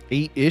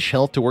 8-ish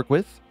health to work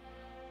with.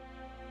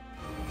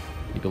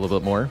 Maybe a little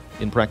bit more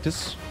in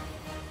practice.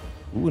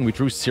 Ooh, and we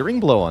drew Searing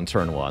Blow on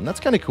turn 1. That's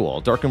kind of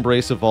cool. Dark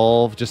Embrace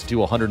Evolve, just do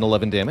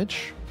 111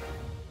 damage.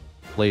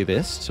 Play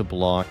this to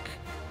block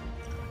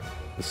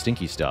the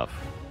stinky stuff.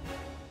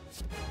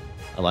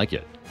 I like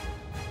it.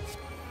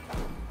 I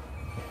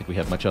don't think we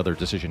have much other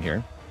decision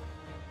here.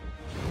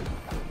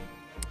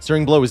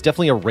 Searing Blow is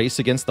definitely a race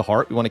against the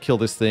heart. We want to kill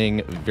this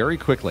thing very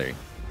quickly.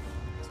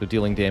 So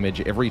dealing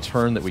damage every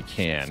turn that we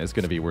can is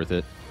going to be worth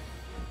it.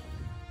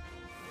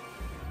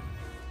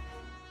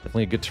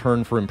 Definitely a good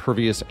turn for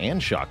Impervious and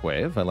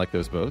Shockwave. I like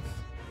those both.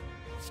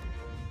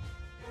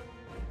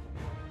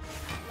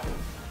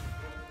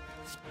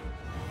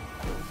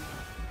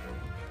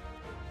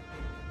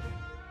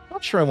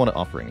 Not sure I want an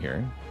Offering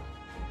here.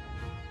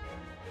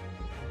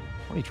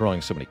 Why are you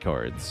drawing so many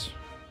cards?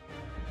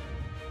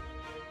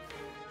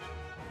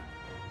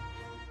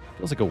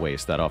 Feels like a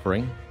waste, that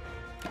Offering.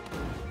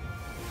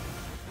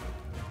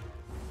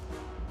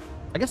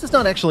 I guess it's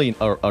not actually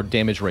a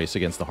damage race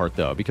against the heart,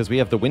 though, because we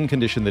have the win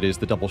condition that is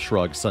the double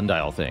shrug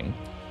sundial thing.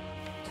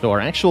 So our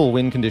actual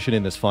win condition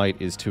in this fight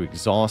is to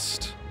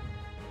exhaust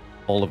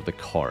all of the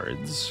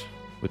cards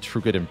with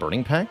True Good and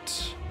Burning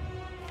Pact.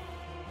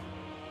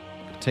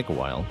 It'll take a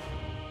while.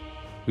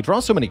 We draw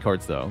so many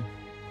cards, though.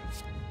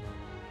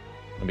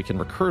 And we can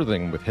recur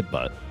them with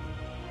Headbutt.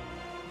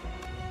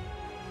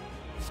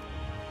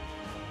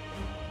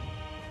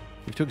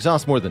 We have to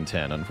exhaust more than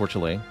 10,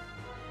 unfortunately.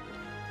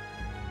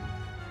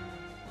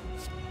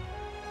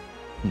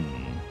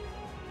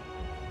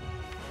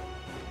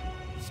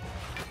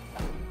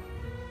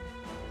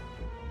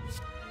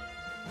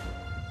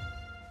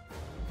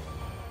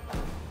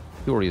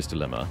 Curious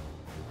Dilemma.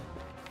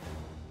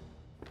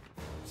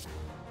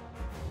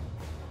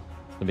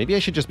 So maybe I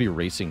should just be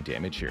racing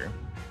damage here.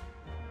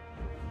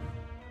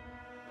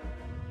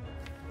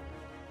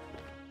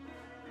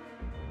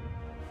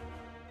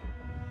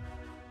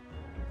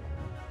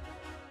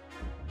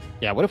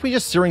 Yeah, what if we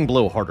just Searing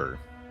Blow harder?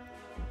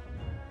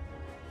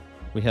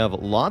 We have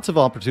lots of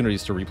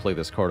opportunities to replay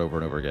this card over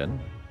and over again.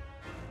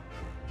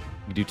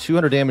 We do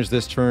 200 damage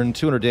this turn,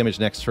 200 damage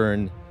next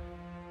turn.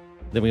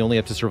 Then we only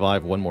have to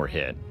survive one more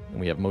hit. And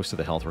we have most of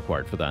the health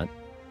required for that.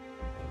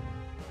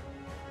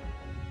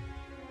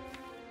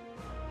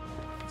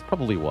 It's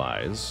probably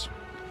wise.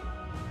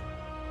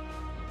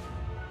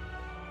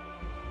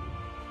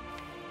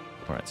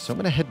 Alright, so I'm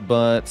going to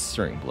Headbutt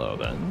Searing Blow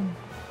then.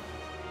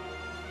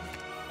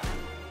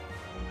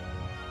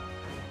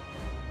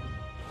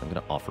 I'm going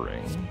to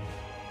Offering.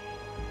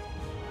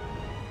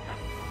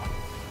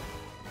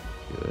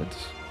 Good.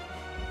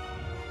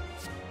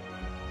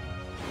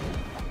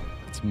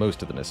 That's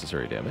most of the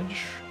necessary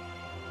damage.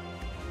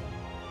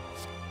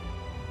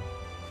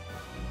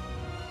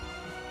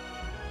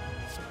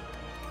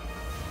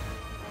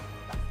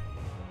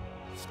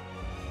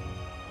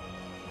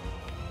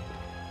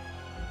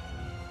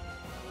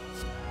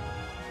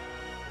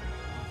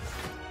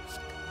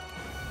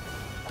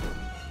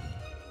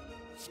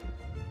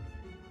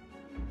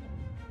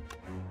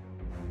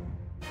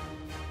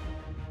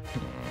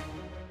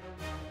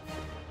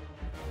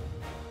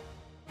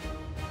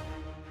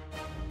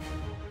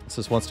 So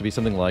this wants to be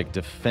something like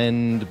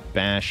Defend,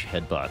 Bash,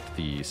 Headbutt,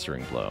 the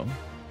Searing Blow.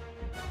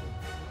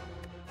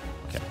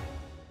 Okay.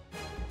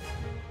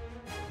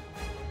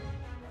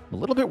 I'm a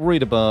little bit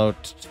worried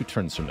about 2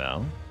 turns from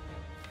now.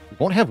 We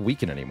won't have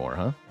Weaken anymore,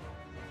 huh?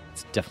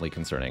 It's definitely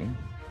concerning.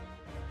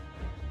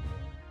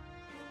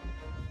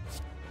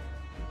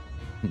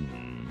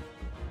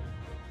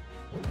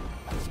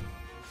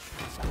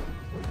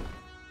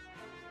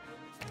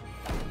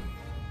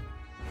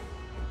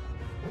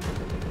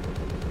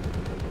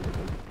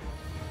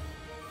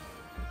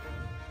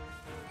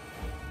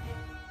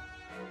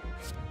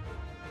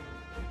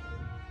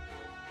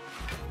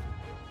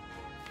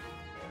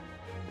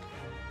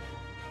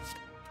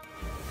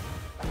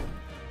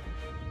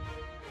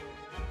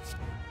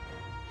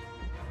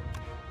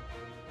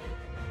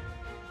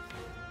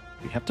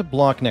 We have to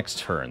block next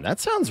turn. That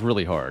sounds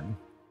really hard.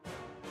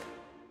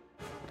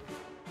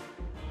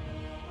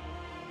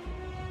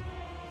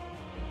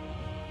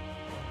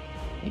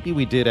 Maybe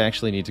we did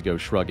actually need to go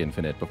Shrug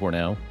Infinite before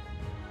now.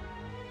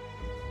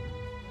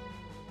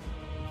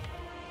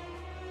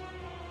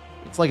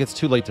 It's like it's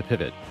too late to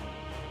pivot.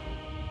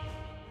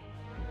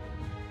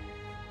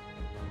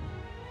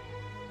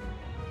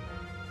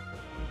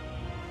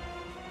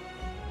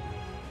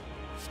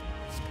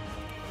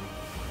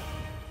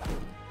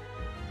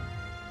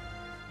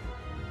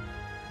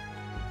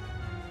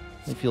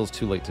 It feels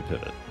too late to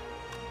pivot.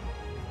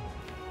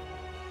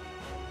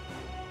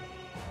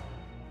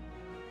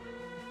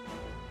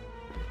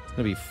 It's going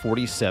to be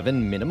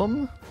 47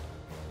 minimum.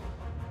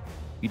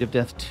 Beat of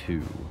Death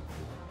 2.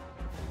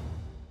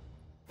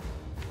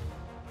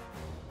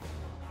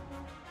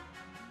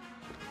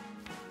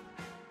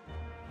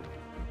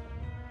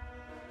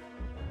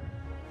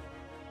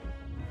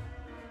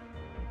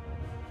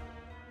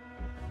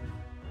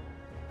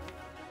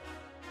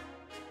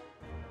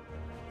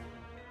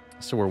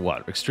 So we're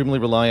what? Extremely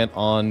reliant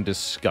on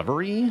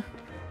Discovery?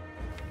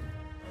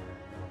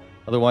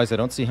 Otherwise, I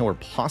don't see how we're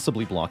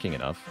possibly blocking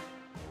enough.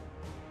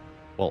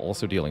 While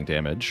also dealing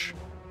damage.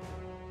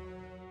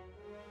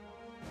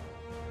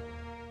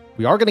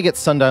 We are going to get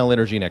Sundial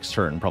Energy next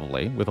turn,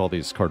 probably, with all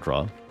these card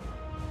draw.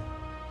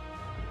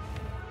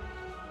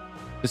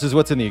 This is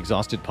what's in the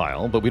exhausted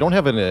pile, but we don't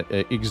have an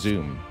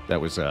Exhume.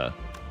 That was, it's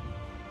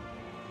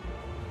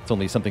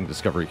only something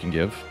Discovery can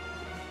give.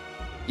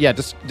 Yeah,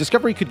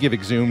 Discovery could give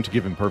Exhume to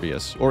give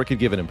Impervious, or it could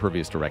give an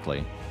Impervious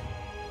directly.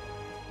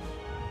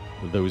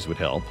 Those would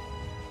help.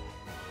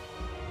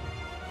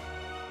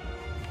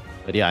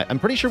 But yeah, I'm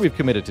pretty sure we've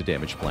committed to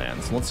damage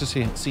plans. Let's just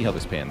see how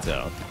this pans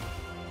out.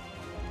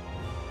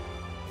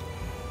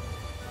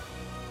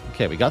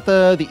 Okay, we got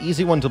the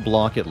easy one to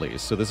block at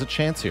least, so there's a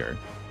chance here.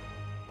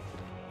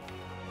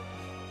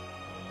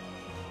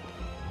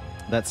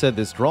 That said,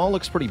 this draw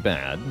looks pretty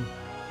bad.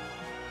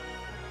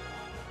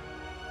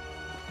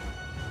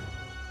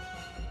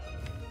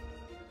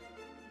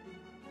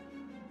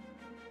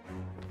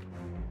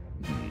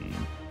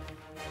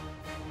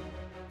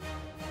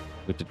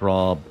 We have to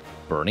draw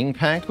Burning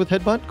Pact with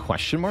Headbutt?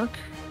 Question mark?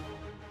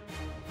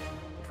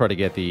 Try to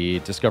get the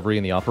Discovery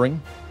and the Offering.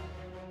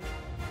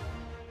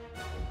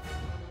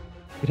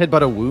 Could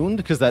Headbutt a Wound,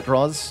 because that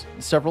draws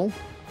several.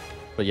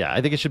 But yeah,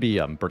 I think it should be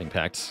Burning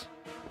Pact.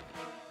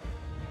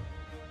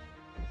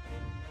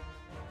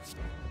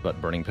 But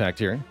Burning Pact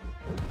here.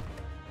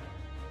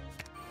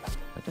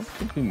 I don't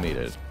think we made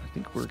it. I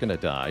think we're gonna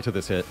die to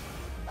this hit.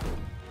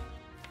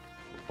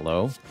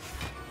 Hello?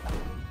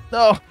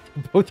 No!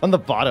 Both on the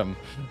bottom.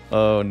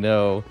 Oh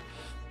no.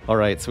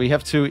 Alright, so we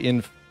have to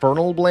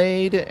Infernal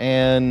Blade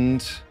and...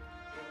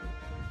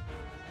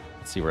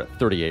 Let's see, we're at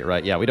 38,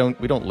 right? Yeah, we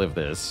don't live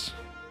this.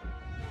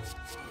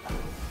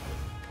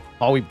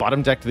 Oh, we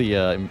bottom decked the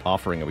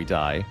Offering and we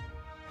die.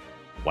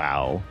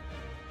 Wow.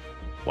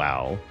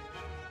 Wow.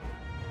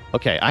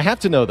 Okay, I have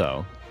to know,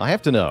 though. I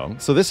have to know.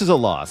 So this is a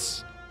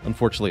loss,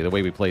 unfortunately, the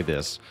way we played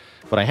this.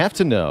 But I have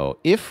to know,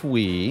 if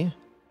we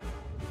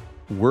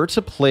were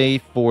to play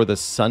for the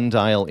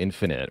Sundial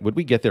Infinite, would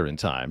we get there in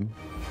time?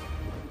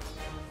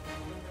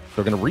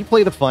 So we're going to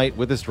replay the fight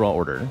with this draw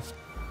order.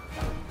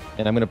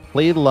 And I'm going to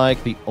play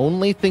like the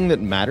only thing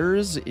that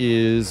matters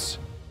is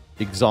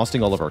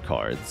exhausting all of our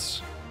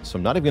cards. So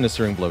I'm not even going to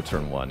Searing Blow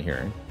turn 1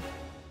 here.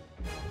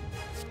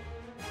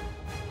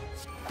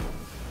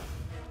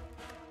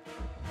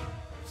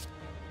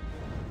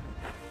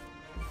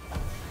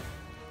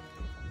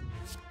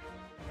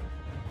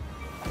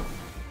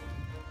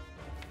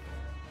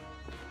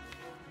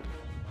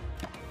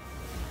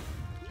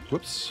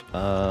 Whoops.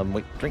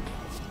 Wait, drink.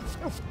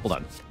 Oh, hold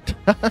on.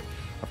 I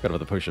forgot about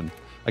the potion.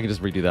 I can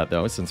just redo that,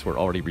 though, since we're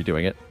already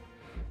redoing it.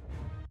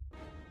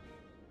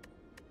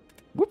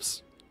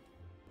 Whoops.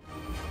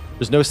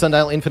 There's no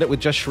Sundial Infinite with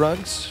just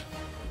Shrugs?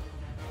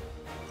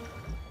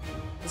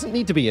 Doesn't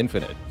need to be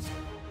infinite.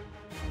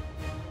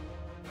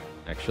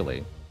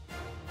 Actually.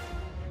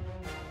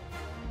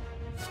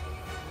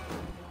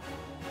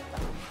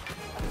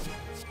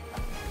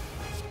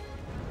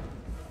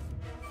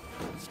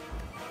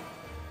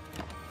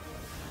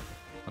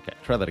 Okay,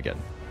 try that again.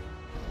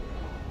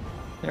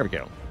 There we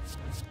go.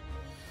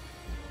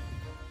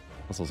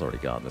 Muscle's already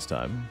gone this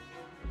time.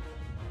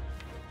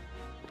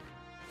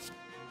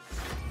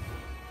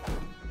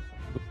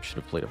 Oops, should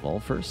have played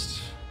Evolve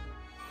first.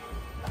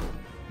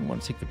 I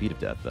want to take the Beat of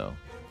Death, though.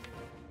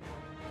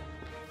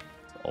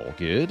 It's all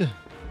good.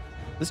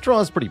 This draw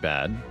is pretty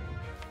bad,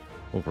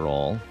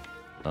 overall.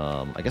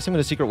 I guess I'm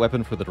going to Secret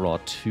Weapon for the draw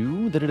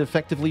 2 that it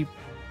effectively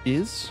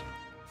is.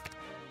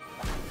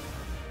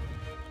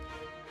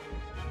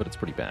 But it's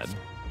pretty bad.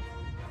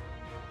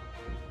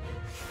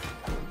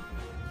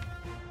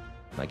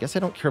 I guess I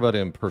don't care about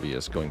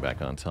Impervious going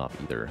back on top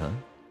either, huh?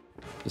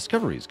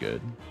 Discovery's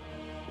good.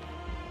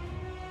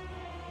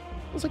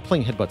 Feels like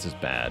playing Headbutts is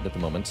bad at the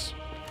moment.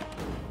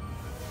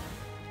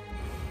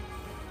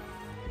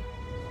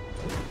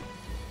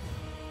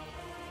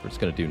 We're just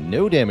going to do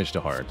no damage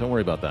to Heart. Don't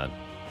worry about that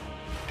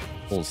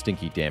whole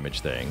stinky damage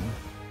thing.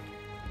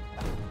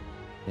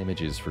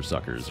 Damage is for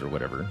suckers or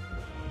whatever.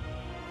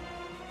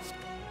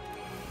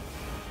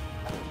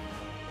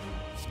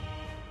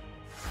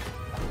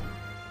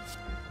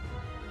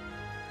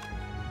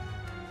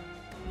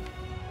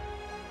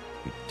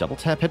 Double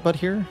tap Headbutt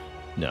here?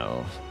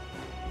 No.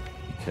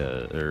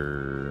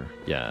 Because,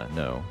 yeah,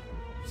 no.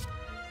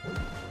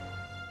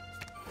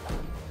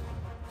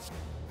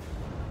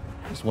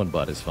 Just one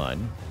butt is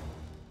fine.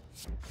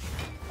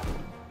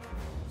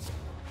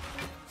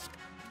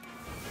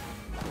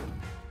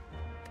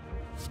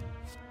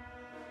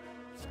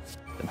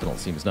 Sentinel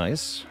seems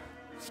nice.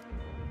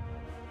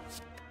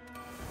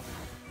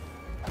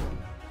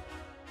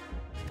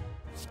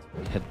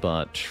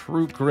 Headbutt,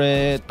 True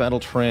Grit, Battle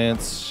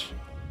Trance.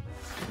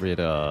 Rid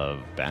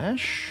of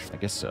Bash? I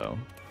guess so.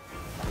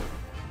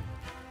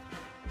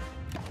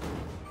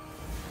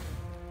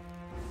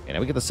 And now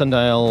we get the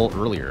Sundial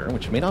earlier,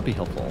 which may not be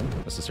helpful,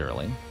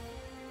 necessarily.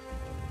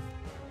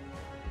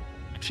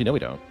 Actually, no we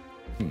don't.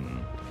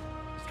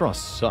 This draw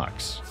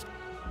sucks.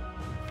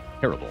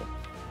 Terrible.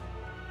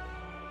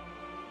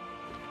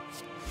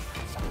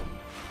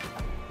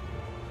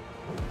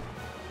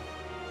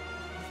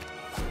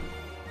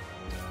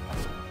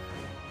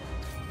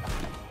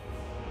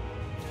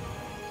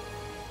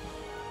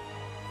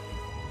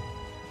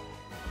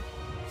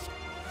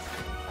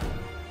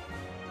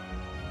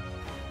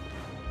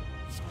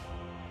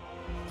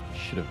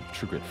 Should have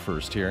True Grit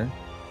first here.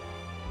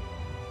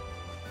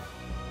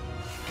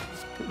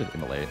 Let's put it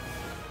Immolate.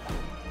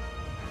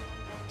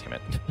 Damn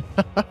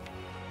it.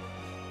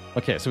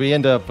 Okay, so we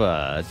end up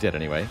dead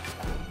anyway.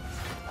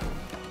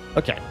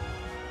 Okay.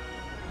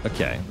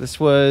 Okay, this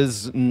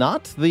was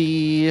not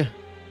the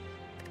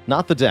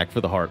deck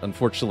for the heart,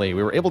 unfortunately.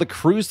 We were able to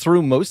cruise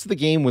through most of the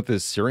game with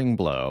this Searing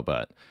Blow,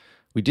 but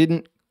we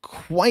didn't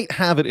quite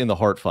have it in the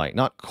heart fight.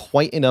 Not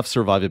quite enough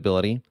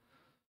survivability.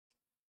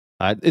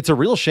 It's a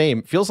real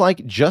shame. Feels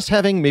like just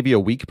having maybe a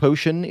weak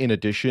potion in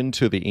addition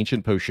to the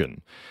ancient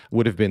potion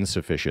would have been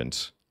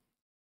sufficient.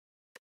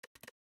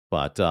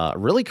 But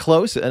really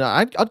close, and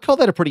I'd call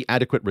that a pretty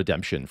adequate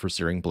redemption for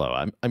Searing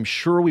Blow. I'm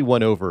sure we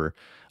won over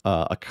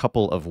a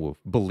couple of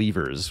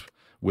believers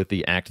with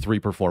the Act 3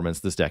 performance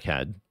this deck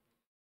had.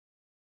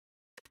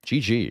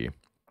 GG.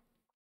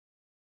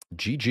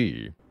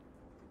 GG.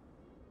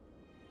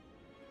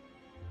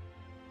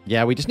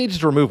 Yeah, we just needed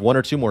to remove 1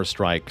 or 2 more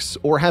strikes,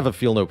 or have a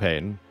Feel No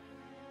Pain.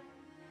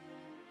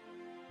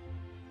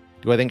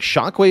 Do I think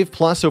Shockwave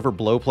plus over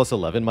Blow plus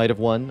 11 might have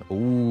won?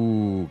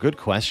 Ooh, good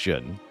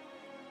question.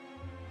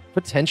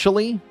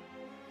 Potentially.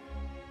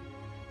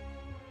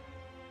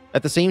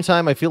 At the same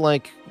time, I feel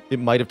like it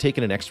might have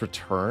taken an extra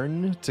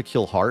turn to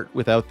kill Heart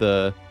without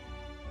the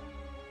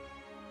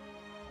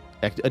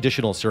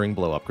additional Searing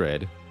Blow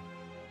upgrade.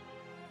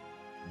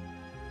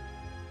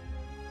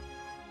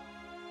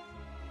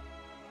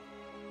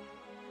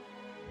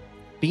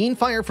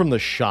 Beanfire from the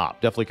shop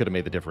definitely could have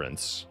made the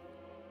difference.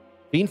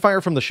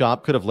 Beanfire from the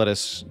shop could have let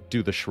us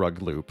do the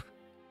Shrug loop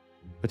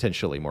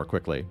potentially more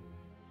quickly.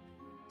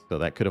 So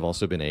that could have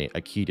also been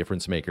a key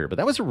difference maker. But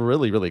that was a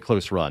really, really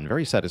close run.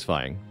 Very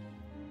satisfying.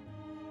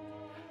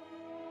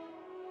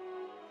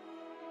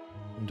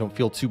 Don't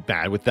feel too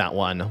bad with that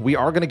one. We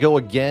are going to go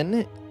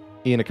again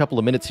in a couple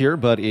of minutes here,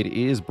 but it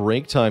is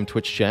break time,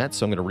 Twitch chat,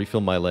 so I'm going to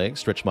refill my legs,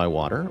 stretch my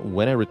water.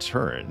 When I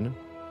return,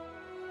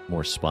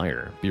 more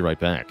Spire. Be right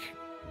back.